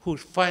 who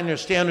find their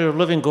standard of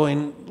living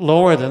going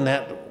lower than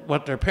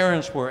what their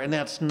parents were, and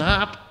that's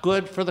not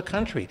good for the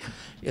country.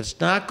 It's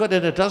not good,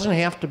 and it doesn't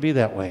have to be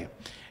that way.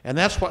 And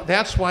that's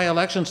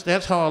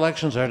how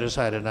elections are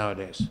decided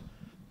nowadays,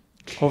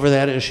 over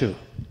that issue.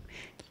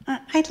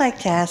 I'd like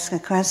to ask a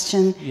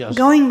question. Yes.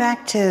 Going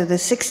back to the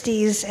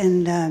 60s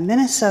and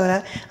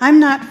Minnesota, I'm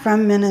not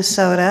from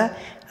Minnesota,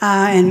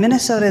 and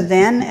Minnesota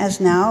then, as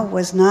now,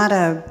 was not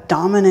a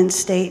dominant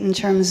state in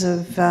terms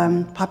of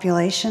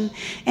population,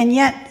 and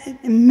yet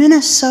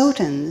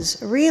Minnesotans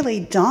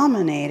really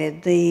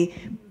dominated the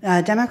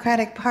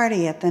Democratic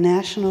Party at the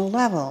national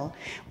level.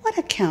 What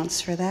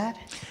accounts for that?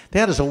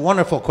 That is a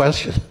wonderful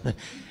question.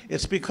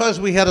 It's because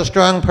we had a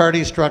strong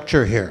party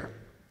structure here.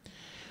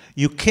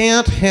 You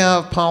can't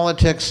have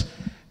politics.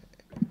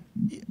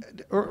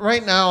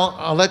 Right now,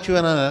 I'll let you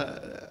in on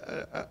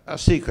a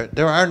secret.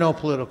 There are no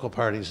political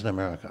parties in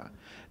America.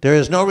 There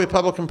is no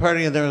Republican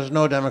Party and there is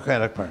no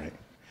Democratic Party.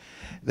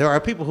 There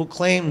are people who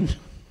claim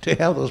to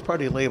have those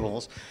party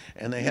labels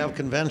and they have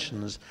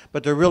conventions,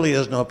 but there really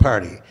is no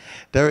party.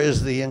 There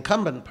is the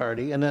incumbent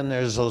party, and then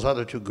there's those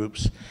other two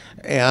groups.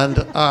 And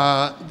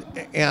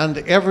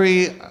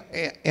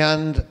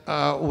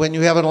when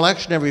you have an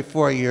election every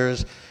 4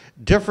 years,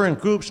 different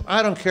groups,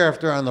 I don't care if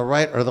they're on the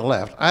right or the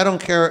left. I don't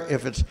care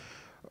if it's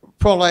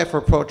pro-life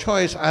or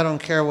pro-choice. I don't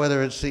care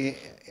whether it's the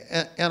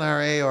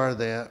NRA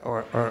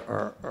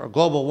or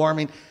global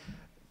warming.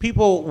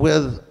 People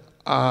with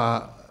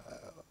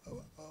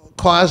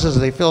causes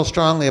they feel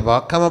strongly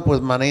about come up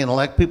with money and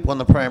elect people in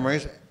the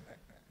primaries.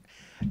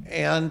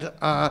 And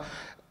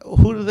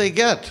who do they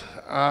get?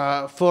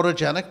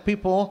 Photogenic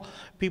people,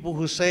 people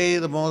who say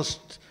the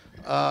most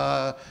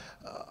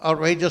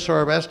outrageous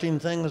or arresting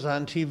things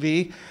on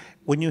TV.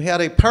 When you had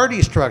a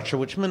party structure,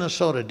 which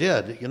Minnesota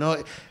did,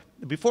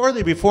 before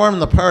they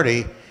reformed the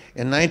party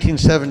in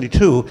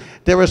 1972,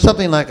 there was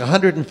something like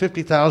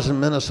 150,000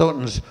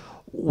 Minnesotans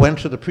went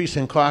to the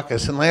precinct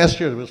caucus, and last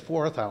year there was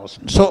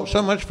 4,000. So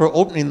much for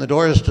opening the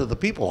doors to the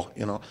people,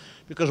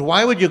 because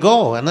why would you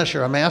go unless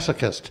you're a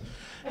masochist,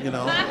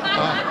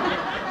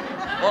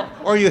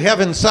 or you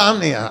have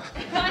insomnia.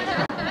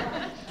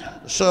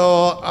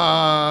 So,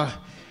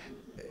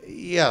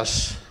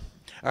 yes.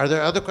 Are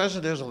there other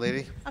questions? There's a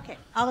lady. Okay,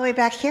 all the way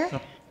back here.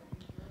 Oh.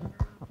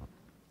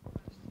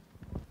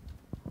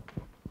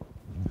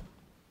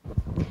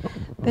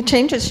 The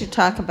changes you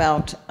talk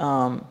about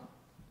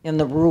in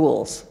the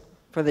rules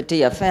for the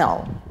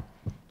DFL,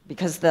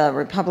 because the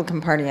Republican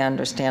Party, I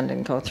understand,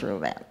 didn't go through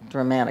that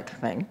dramatic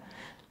thing,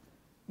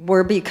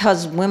 were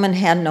because women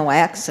had no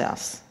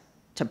access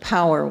to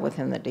power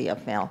within the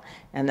DFL,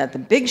 and that the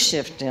big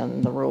shift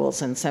in the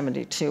rules in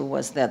 '72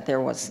 was that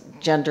there was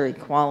gender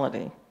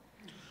equality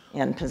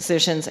in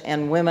positions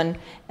and women,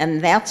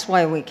 and that's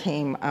why we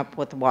came up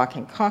with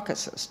walking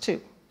caucuses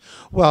too.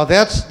 Well,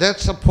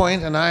 that's a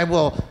point, and I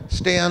will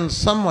stand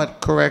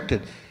somewhat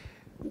corrected.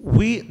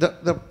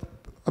 The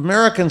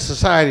American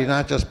society,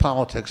 not just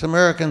politics,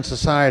 American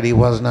society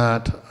was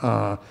not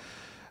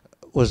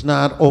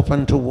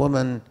open to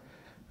women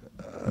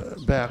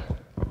back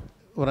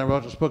when I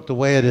wrote this book the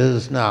way it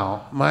is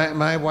now.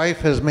 My wife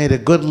has made a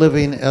good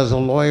living as a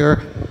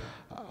lawyer.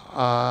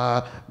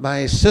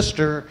 My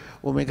sister,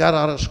 when we got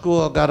out of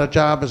school, got a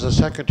job as a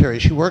secretary.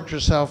 She worked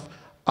herself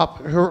up.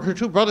 Her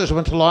two brothers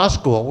went to law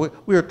school.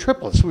 We were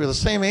triplets. We were the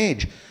same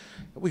age.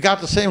 We got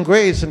the same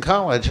grades in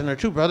college, and her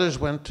two brothers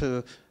went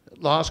to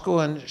law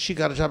school, and she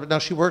got a job. Now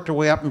she worked her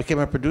way up and became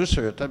a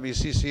producer at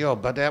WCCO,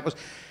 but it was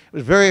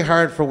very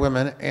hard for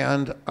women,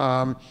 and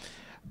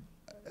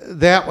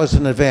that was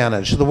an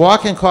advantage. The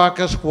walking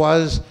caucus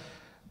was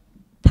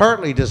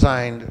partly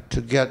designed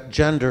to get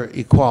gender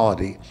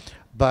equality,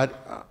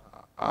 but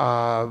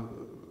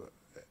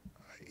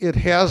it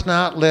has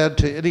not led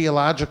to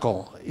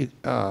ideological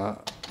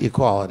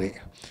equality,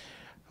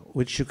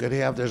 which you could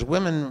have. There's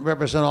women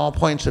represent all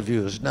points of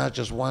views, not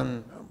just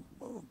one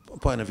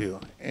point of view,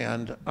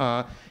 and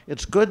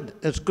it's good.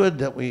 It's good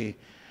that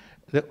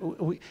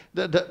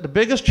the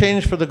biggest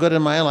change for the good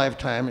in my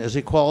lifetime is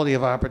equality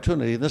of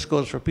opportunity. This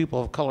goes for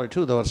people of color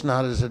too, though it's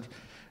not as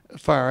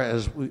far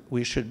as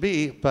we should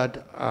be.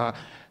 But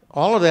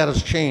all of that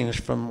has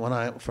changed from when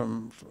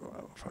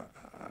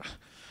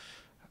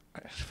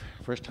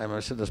first time I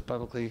said this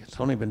publicly. It's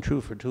only been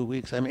true for 2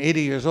 weeks. I'm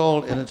 80 years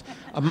old, and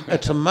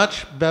it's a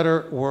much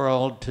better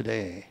world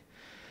today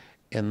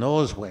in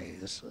those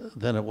ways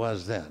than it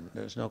was then.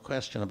 There's no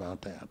question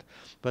about that.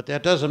 But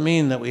that doesn't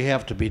mean that we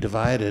have to be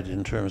divided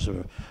in terms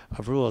of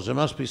rules. There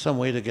must be some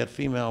way to get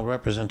female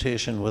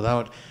representation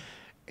without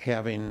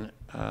having,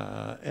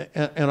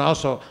 and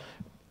also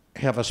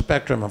have a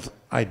spectrum of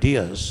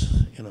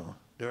ideas. You know,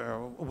 there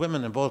are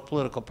women in both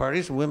political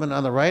parties, women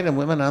on the right and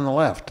women on the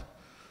left.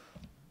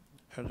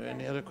 Are there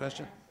any other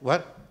questions?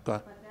 What? Go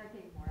on. But that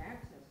gave more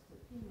access to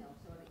females.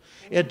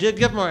 It did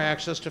give more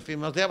access to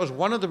females. That was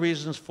one of the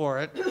reasons for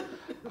it.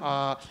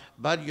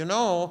 But you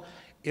know,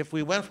 if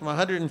we went from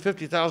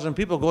 150,000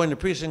 people going to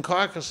precinct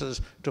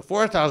caucuses to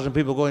 4,000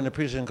 people going to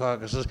precinct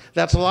caucuses,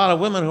 that's a lot of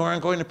women who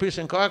aren't going to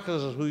precinct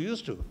caucuses who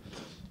used to,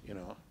 you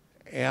know.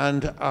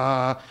 And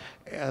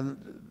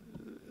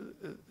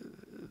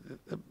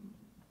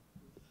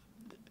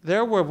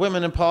there were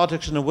women in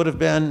politics, and there would have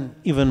been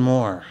even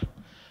more.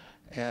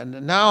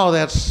 And now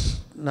that's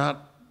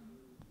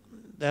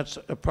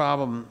a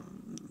problem.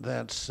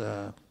 That's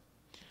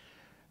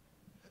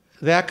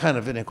that kind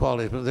of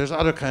inequality, but there's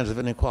other kinds of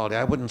inequality.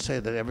 I wouldn't say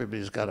that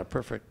everybody's got a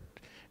perfect,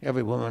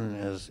 every woman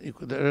is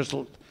equal. There's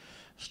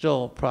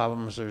still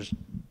problems. There's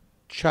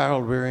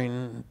child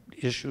rearing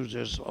issues.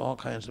 There's all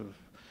kinds of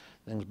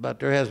things, but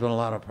there has been a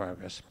lot of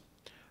progress.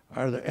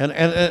 Are there?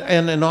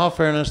 And in all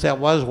fairness, that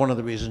was one of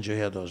the reasons you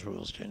had those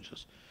rules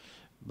changes.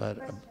 But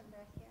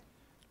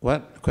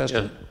what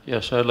question?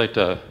 Yes, I'd like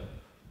to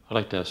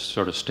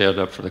sort of stand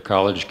up for the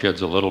college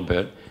kids a little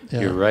bit.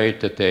 Yeah. You're right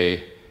that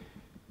they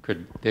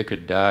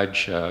could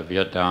dodge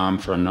Vietnam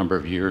for a number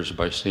of years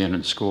by staying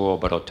in school,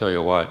 but I'll tell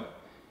you what,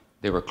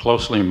 they were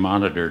closely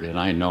monitored, and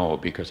I know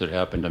because it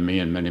happened to me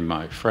and many of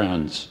my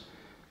friends.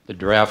 The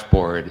draft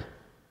board,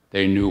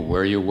 they knew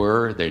where you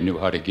were, they knew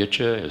how to get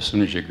you. As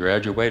soon as you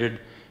graduated,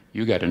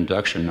 you got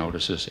induction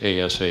notices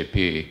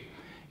ASAP,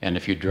 and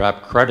if you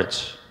dropped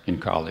credits in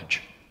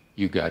college,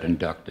 you got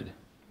inducted.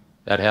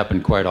 That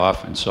happened quite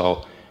often.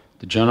 So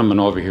the gentleman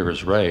over here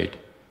is right.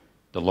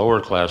 The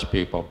lower class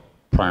people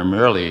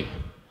primarily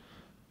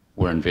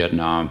were in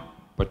Vietnam,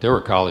 but there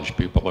were college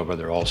people over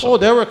there also. Oh,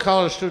 there were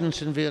college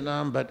students in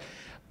Vietnam, but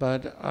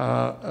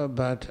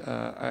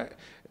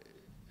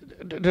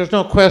there's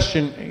no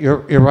question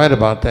you're right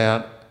about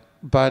that.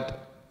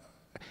 But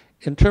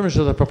in terms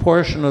of the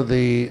proportion of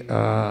the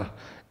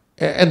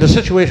and the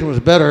situation was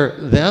better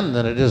then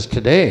than it is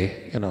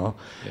today, you know,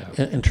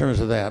 yeah. in terms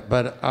of that.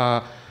 But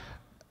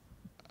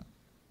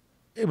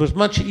it was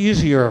much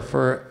easier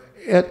for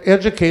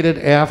educated,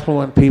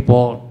 affluent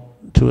people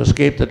to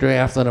escape the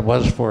draft than it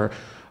was for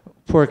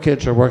poor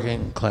kids or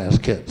working class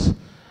kids.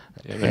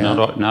 Yeah,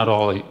 but not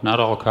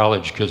all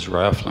college kids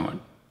were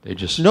affluent. They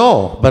just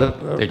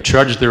they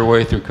trudged their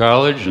way through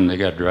college and they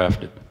got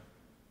drafted.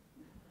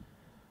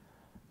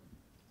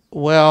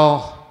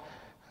 Well,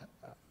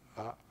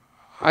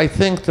 I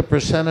think the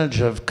percentage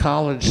of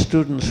college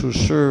students who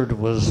served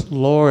was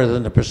lower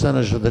than the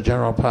percentage of the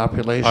general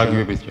population. I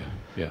agree with you.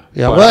 Yeah.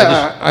 Yeah. But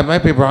well, I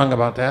might be wrong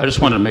about that. I just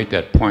wanted to make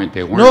that point.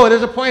 They weren't. No, it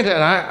is a point,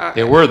 and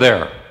they were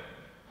there.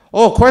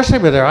 Oh, of course they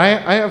were there.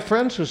 I have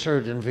friends who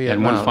served in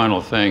Vietnam. And one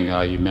final thing,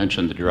 you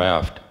mentioned the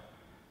draft.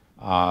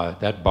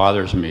 That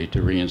bothers me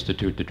to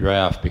reinstitute the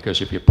draft,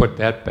 because if you put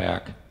that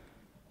back,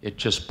 it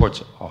just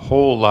puts a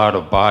whole lot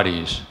of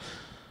bodies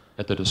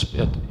at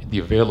the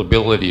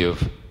availability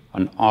of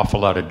an awful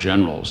lot of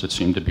generals that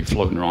seem to be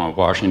floating around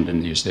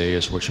Washington these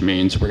days, which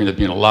means we're going to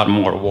be in a lot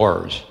more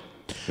wars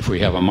if we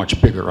have a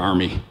much bigger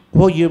army.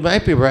 Well, you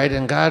might be right,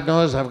 and God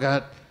knows I've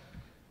got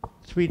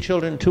 3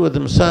 children, 2 of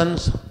them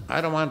sons.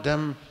 I don't want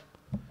them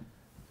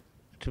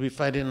to be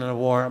fighting in a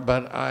war,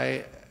 but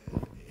I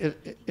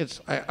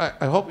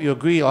hope you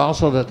agree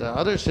also that the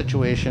other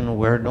situation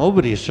where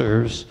nobody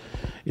serves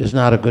is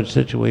not a good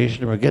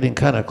situation. We're getting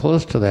kind of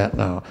close to that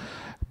now.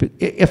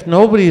 If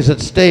nobody's at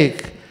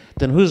stake,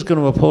 then who's going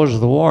to oppose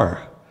the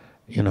war,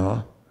 you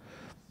know?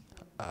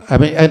 I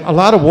mean, a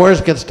lot of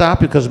wars get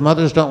stopped because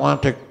mothers don't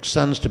want their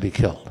sons to be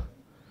killed.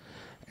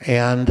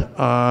 And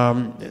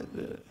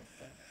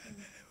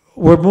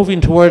we're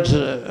moving towards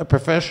a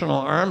professional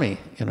army,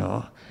 you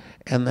know,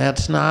 and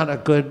that's not a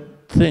good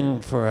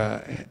thing for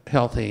a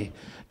healthy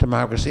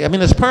democracy. I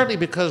mean, it's partly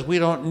because we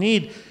don't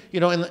need, you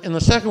know, in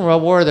the Second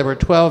World War, there were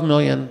 12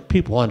 million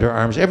people under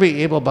arms.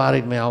 Every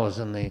able-bodied male was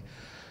in the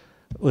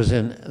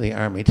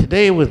army.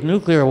 Today, with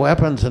nuclear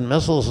weapons and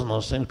missiles and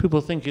those things,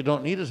 people think you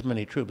don't need as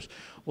many troops.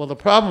 Well, the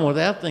problem with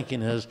that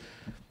thinking is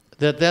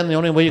that then the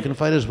only way you can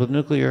fight is with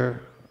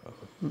nuclear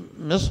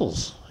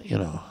missiles, you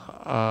know.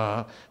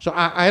 So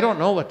I don't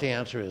know what the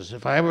answer is.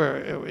 If I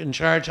were in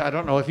charge, I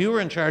don't know. If you were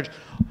in charge,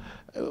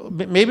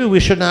 maybe we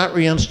should not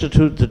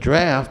reinstitute the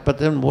draft, but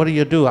then what do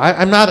you do? I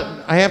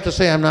have to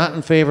say I'm not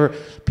in favor.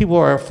 People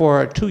are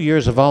for 2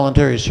 years of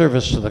voluntary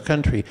service to the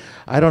country.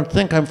 I don't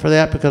think I'm for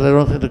that because I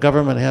don't think the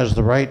government has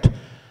the right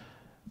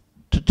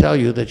to tell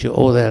you that you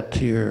owe that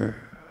to your,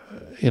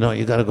 you know,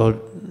 you got to go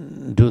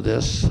do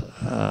this.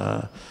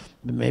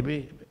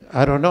 Maybe,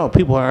 I don't know.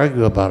 People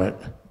argue about it.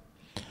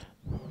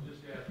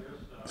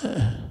 The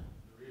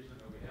reason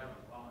that we have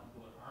a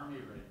voluntary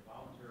army right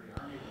now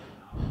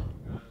is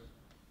because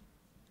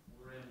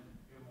we're in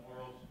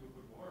immoral,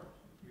 stupid wars.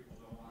 People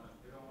don't want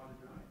to join.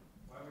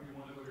 Why would you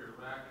want to go to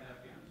Iraq and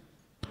Afghanistan?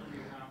 What are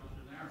we accomplished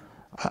in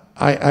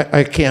there?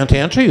 I can't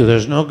answer you.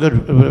 There's no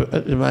good,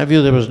 in my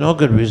view, there was no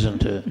good reason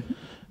to be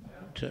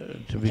there.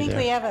 I think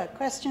we have a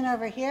question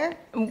over here.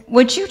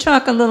 Would you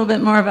talk a little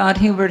bit more about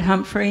Hubert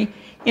Humphrey?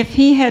 If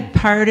he had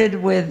parted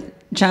with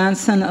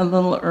Johnson a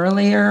little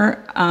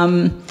earlier,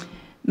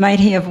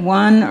 might he have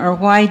won, or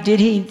why did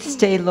he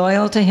stay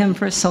loyal to him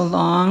for so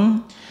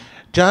long?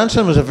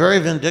 Johnson was a very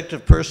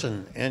vindictive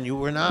person, and you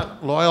were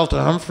not loyal to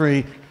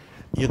Humphrey.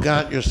 You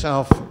got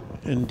yourself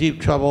in deep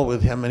trouble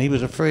with him, and he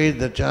was afraid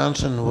that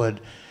Johnson would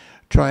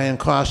try and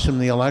cost him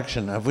the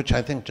election, of which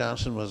I think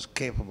Johnson was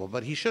capable.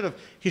 But he should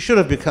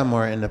have become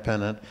more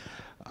independent.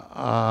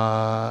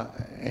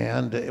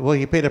 And well,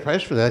 he paid a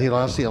price for that. He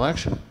lost the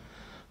election.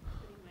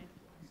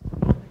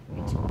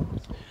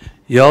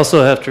 You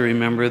also have to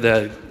remember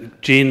that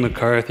Gene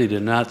McCarthy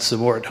did not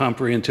support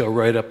Humphrey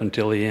right up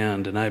until the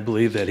end, and I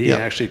believe that he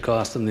actually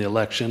cost him the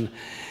election.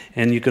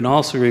 And you can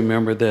also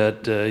remember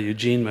that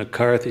Eugene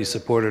McCarthy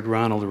supported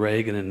Ronald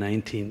Reagan in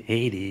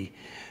 1980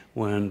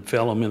 when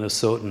fellow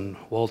Minnesotan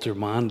Walter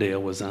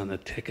Mondale was on the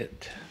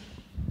ticket.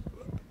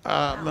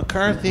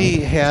 McCarthy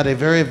had a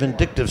very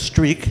vindictive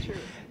streak,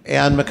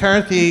 and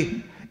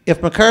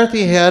if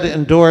McCarthy had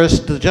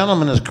endorsed, the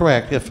gentleman is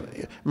correct, if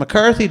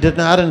McCarthy did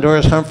not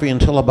endorse Humphrey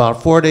until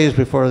about 4 days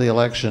before the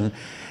election,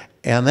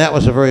 and that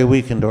was a very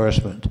weak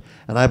endorsement.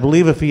 And I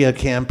believe if he had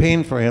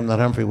campaigned for him, that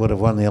Humphrey would have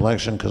won the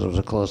election because it was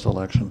a close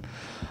election.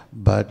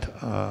 But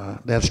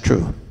that's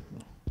true.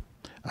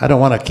 I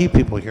don't want to keep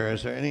people here.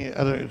 Is there any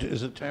other,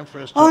 is it time for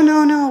us to? Oh,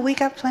 no, we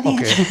got plenty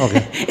of time.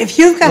 Okay. If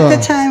you've got the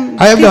time.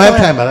 I have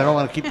time, but I don't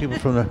want to keep people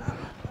from the,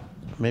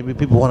 maybe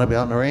people want to be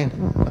out in the rain.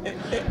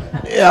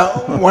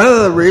 Yeah, one of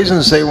the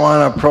reasons they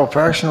want a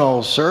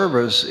professional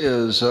service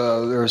is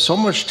there's so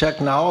much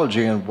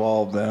technology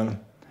involved then.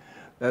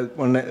 That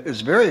when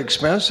it's very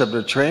expensive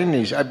to train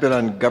these. I've been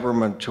on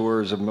government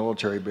tours of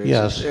military bases,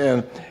 yes.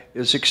 And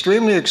it's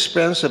extremely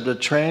expensive to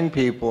train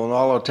people in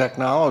all the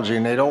technology,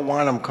 and they don't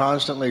want them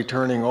constantly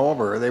turning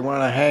over. They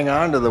want to hang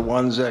on to the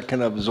ones that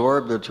can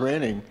absorb the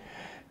training,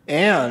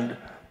 and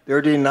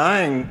they're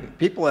denying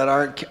people that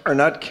are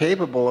not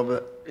capable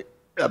of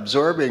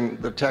absorbing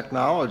the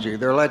technology.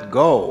 They're let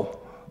go.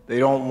 They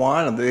don't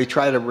want them. They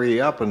try to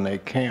re-up and they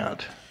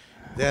can't.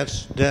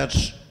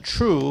 That's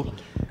true.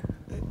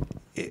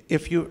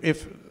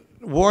 If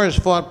war is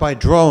fought by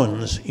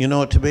drones, you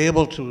know, to be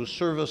able to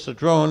service a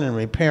drone and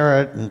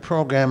repair it and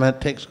program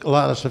it takes a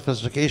lot of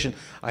sophistication.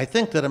 I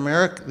think that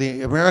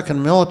the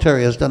American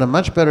military has done a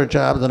much better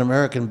job than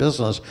American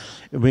business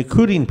in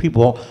recruiting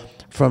people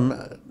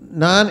from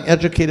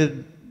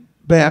non-educated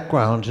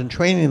backgrounds and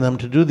training them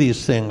to do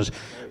these things.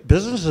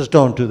 Businesses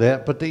don't do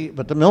that, but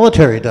the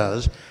military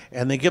does,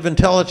 and they give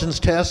intelligence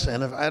tests.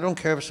 And I don't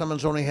care if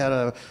someone's only had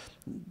a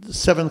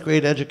 7th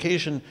grade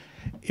education.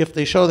 If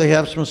they show they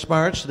have some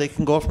smarts, they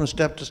can go from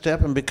step to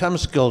step and become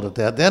skilled at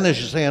that. Then, as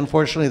you say,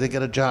 unfortunately, they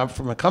get a job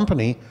from a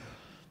company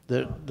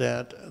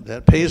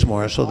that pays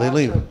more, so they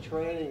leave.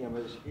 Training them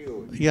is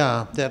huge.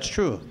 Yeah, that's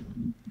true.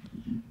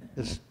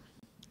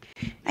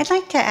 I'd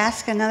like to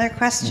ask another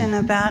question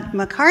about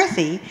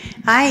McCarthy.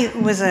 I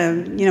was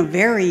a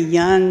very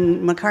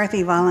young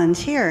McCarthy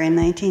volunteer in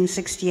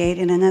 1968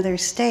 in another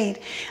state.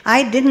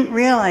 I didn't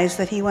realize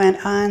that he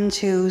went on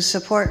to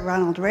support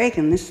Ronald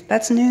Reagan.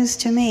 That's news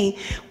to me.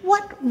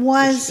 What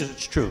was...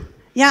 It's true.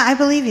 Yeah, I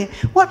believe you.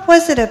 What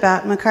was it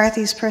about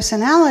McCarthy's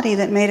personality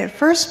that made it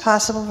first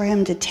possible for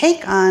him to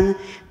take on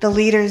the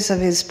leaders of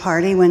his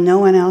party when no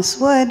one else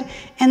would,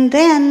 and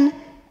then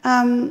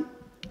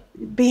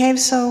behave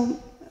so,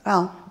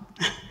 well,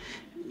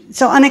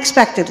 so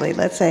unexpectedly,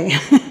 let's say?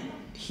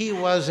 He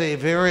was a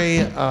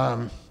very,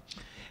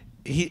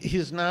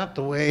 he's not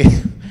the way,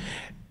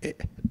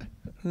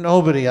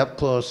 nobody up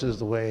close is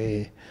the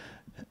way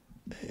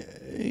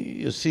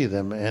you see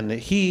them. And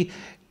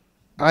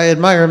I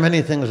admire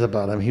many things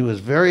about him. He was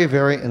very,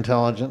 very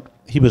intelligent.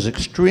 He was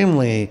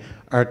extremely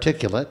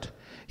articulate.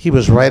 He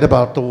was right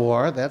about the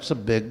war. That's a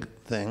big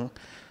thing.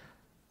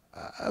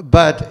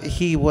 But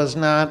he was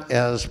not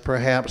as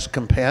perhaps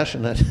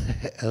compassionate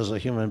as a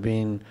human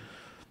being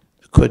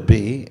could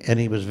be, and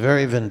he was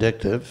very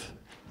vindictive,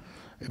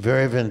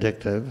 very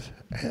vindictive.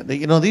 And,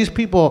 these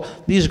people,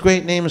 these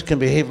great names can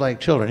behave like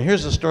children.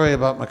 Here's a story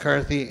about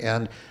McCarthy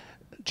and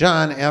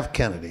John F.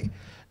 Kennedy.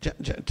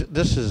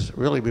 This is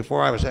really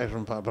before I was active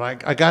in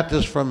politics, but I got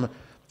this from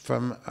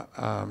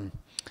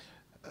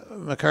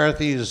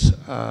McCarthy's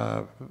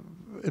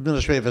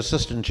administrative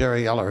assistant,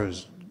 Jerry Eller,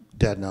 who's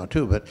dead now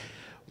too. But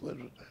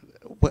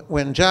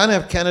when John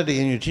F. Kennedy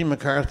and Eugene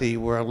McCarthy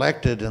were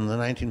elected in the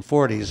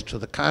 1940s to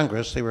the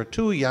Congress, they were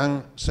two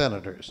young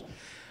senators.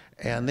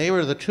 And they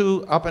were the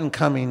two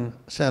up-and-coming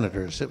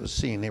senators, it was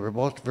seen. They were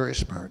both very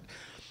smart.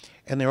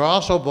 And they were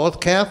also both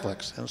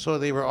Catholics, and so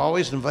they were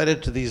always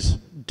invited to these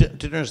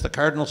dinners, the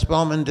Cardinal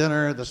Spellman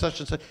dinner, the such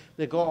and such.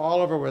 They go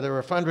all over where there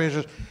were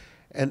fundraisers,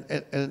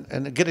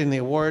 and getting the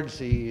awards,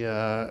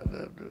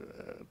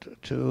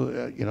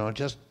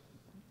 just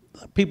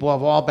people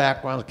of all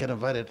backgrounds get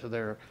invited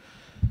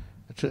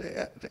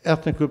to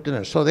ethnic group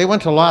dinners. So they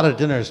went to a lot of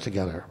dinners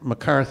together,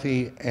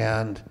 McCarthy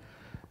and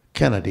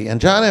Kennedy. And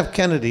John F.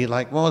 Kennedy,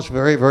 like most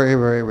very, very,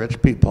 very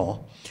rich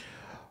people,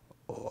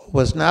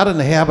 was not in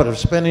the habit of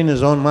spending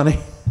his own money.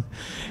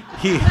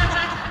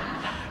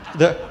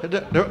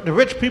 The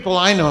rich people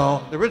I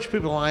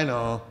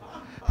know,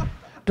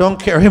 don't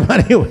carry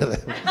money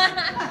with them.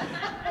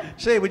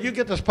 Say, would you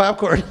get this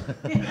popcorn?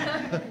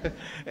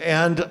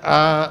 And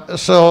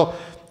so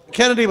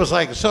Kennedy was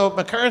like, so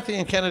McCarthy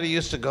and Kennedy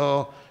used to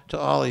go to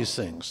all these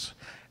things.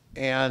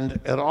 And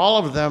at all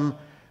of them,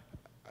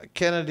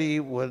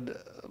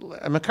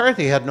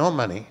 McCarthy had no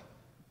money.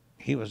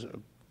 He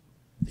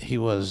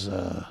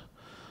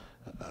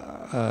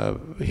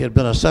had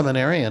been a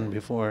seminarian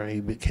before he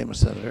became a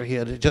senator. He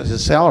had just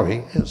his salary,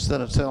 his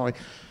Senate salary.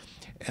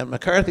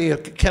 And Kennedy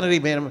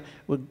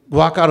would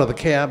walk out of the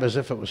cab as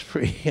if it was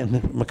free,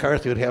 and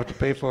McCarthy would have to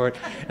pay for it,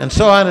 and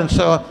so on and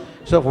so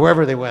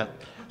wherever they went.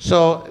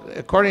 So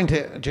according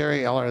to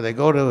Jerry Eller, they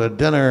go to a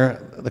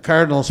dinner, the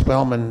Cardinal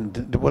Spellman,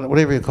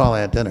 whatever you call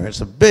that dinner.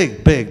 It's a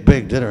big, big,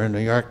 big dinner in New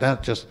York,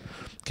 not just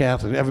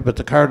Catholic, but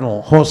the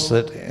Cardinal hosts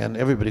it, and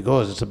everybody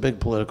goes. It's a big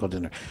political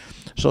dinner.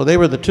 So they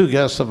were the two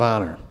guests of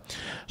honor.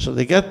 So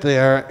they get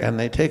there, and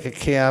they take a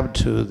cab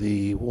to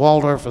the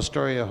Waldorf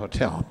Astoria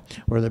Hotel,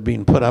 where they're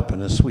being put up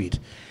in a suite.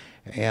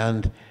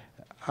 And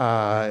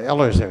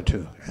Eller's there,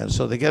 too. And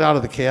so they get out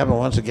of the cab, and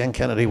once again,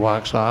 Kennedy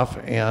walks off,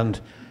 and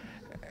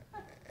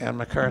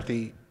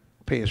McCarthy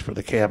pays for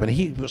the cab. And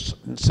he was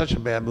in such a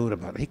bad mood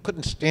about it. He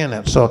couldn't stand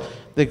that. So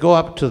they go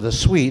up to the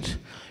suite,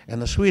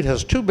 and the suite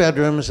has 2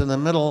 bedrooms, in the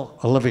middle,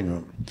 a living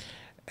room.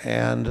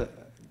 And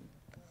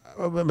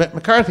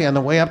McCarthy, on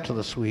the way up to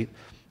the suite,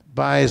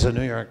 buys a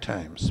New York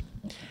Times.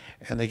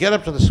 And they get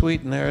up to the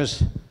suite, and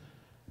there's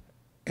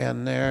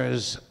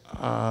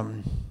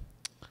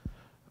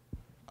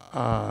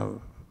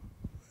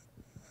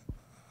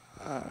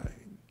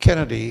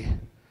Kennedy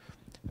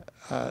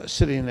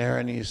sitting there,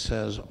 and he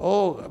says,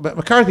 oh, but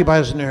McCarthy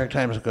buys the New York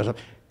Times and goes up.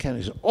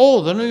 Kennedy says,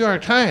 oh, the New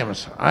York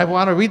Times, I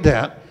want to read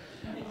that.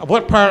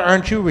 What part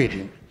aren't you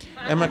reading?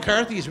 And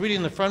McCarthy's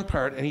reading the front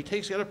part, and he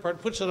takes the other part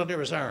and puts it under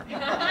his arm.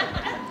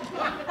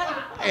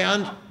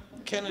 And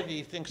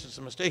Kennedy thinks it's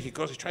a mistake. He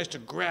tries to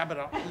grab it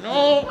up.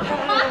 No!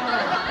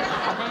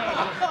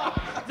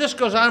 This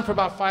goes on for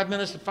about 5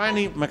 minutes, and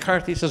finally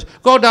McCarthy says,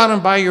 go down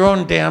and buy your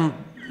own damn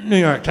New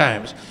York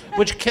Times,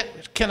 which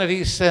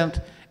Kennedy sent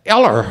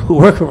Eller, who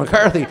worked for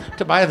McCarthy,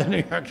 to buy the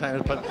New York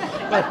Times.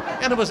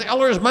 And it was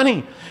Eller's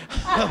money.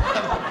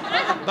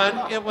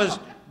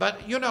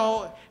 But you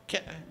know,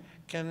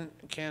 can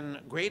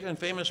great and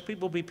famous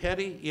people be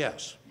petty?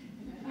 Yes.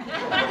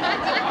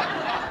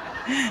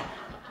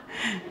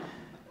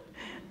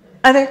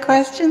 Other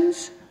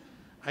questions?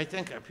 I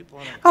think people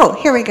want to... Oh,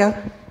 here we go.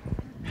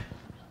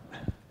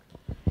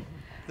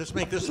 Let's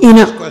make this the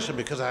last question,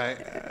 because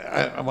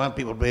I want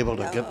people to be able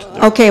to get to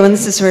their... Okay, well,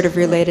 this is sort of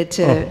related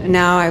to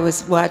now. I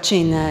was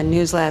watching the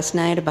news last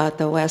night about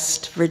the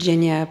West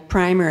Virginia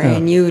primary,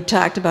 and you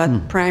talked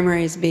about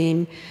primaries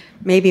being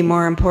maybe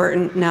more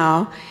important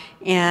now.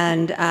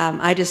 And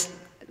I just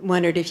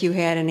wondered if you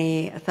had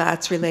any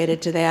thoughts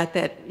related to that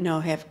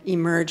have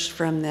emerged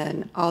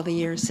from all the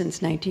years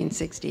since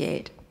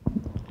 1968.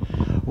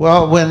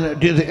 Well,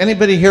 did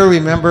anybody here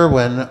remember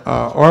when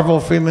Orville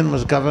Freeman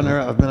was governor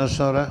of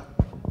Minnesota?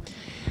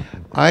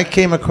 I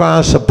came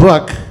across a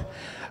book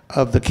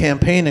of the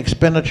campaign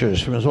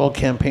expenditures from his old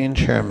campaign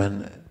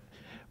chairman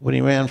when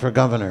he ran for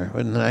governor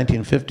in the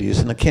 1950s,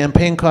 and the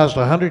campaign cost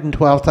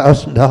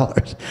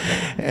 $112,000.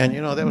 And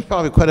that was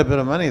probably quite a bit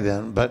of money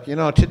then. But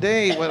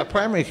today, what a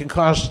primary can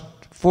cost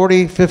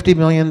 $40–50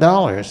 million,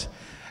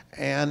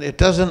 and it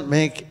doesn't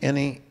make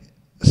any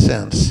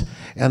sense.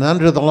 And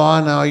under the law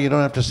now, you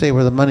don't have to say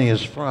where the money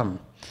is from,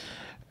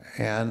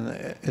 and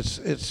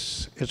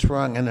it's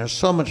wrong. And there's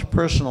so much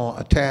personal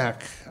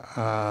attack,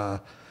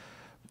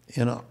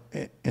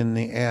 in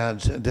the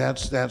ads.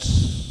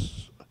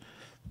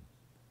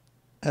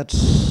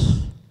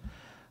 That's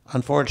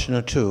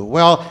unfortunate too.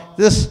 Well,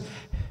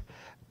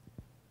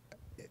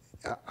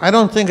 I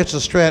don't think it's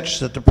a stretch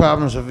that the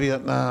problems of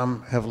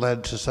Vietnam have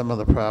led to some of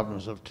the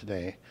problems of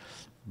today.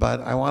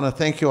 But I want to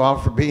thank you all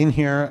for being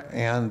here,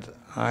 and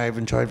I've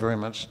enjoyed very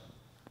much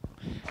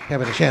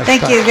having a chance to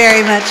talk. Thank you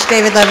very much,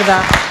 David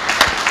Lebedoff.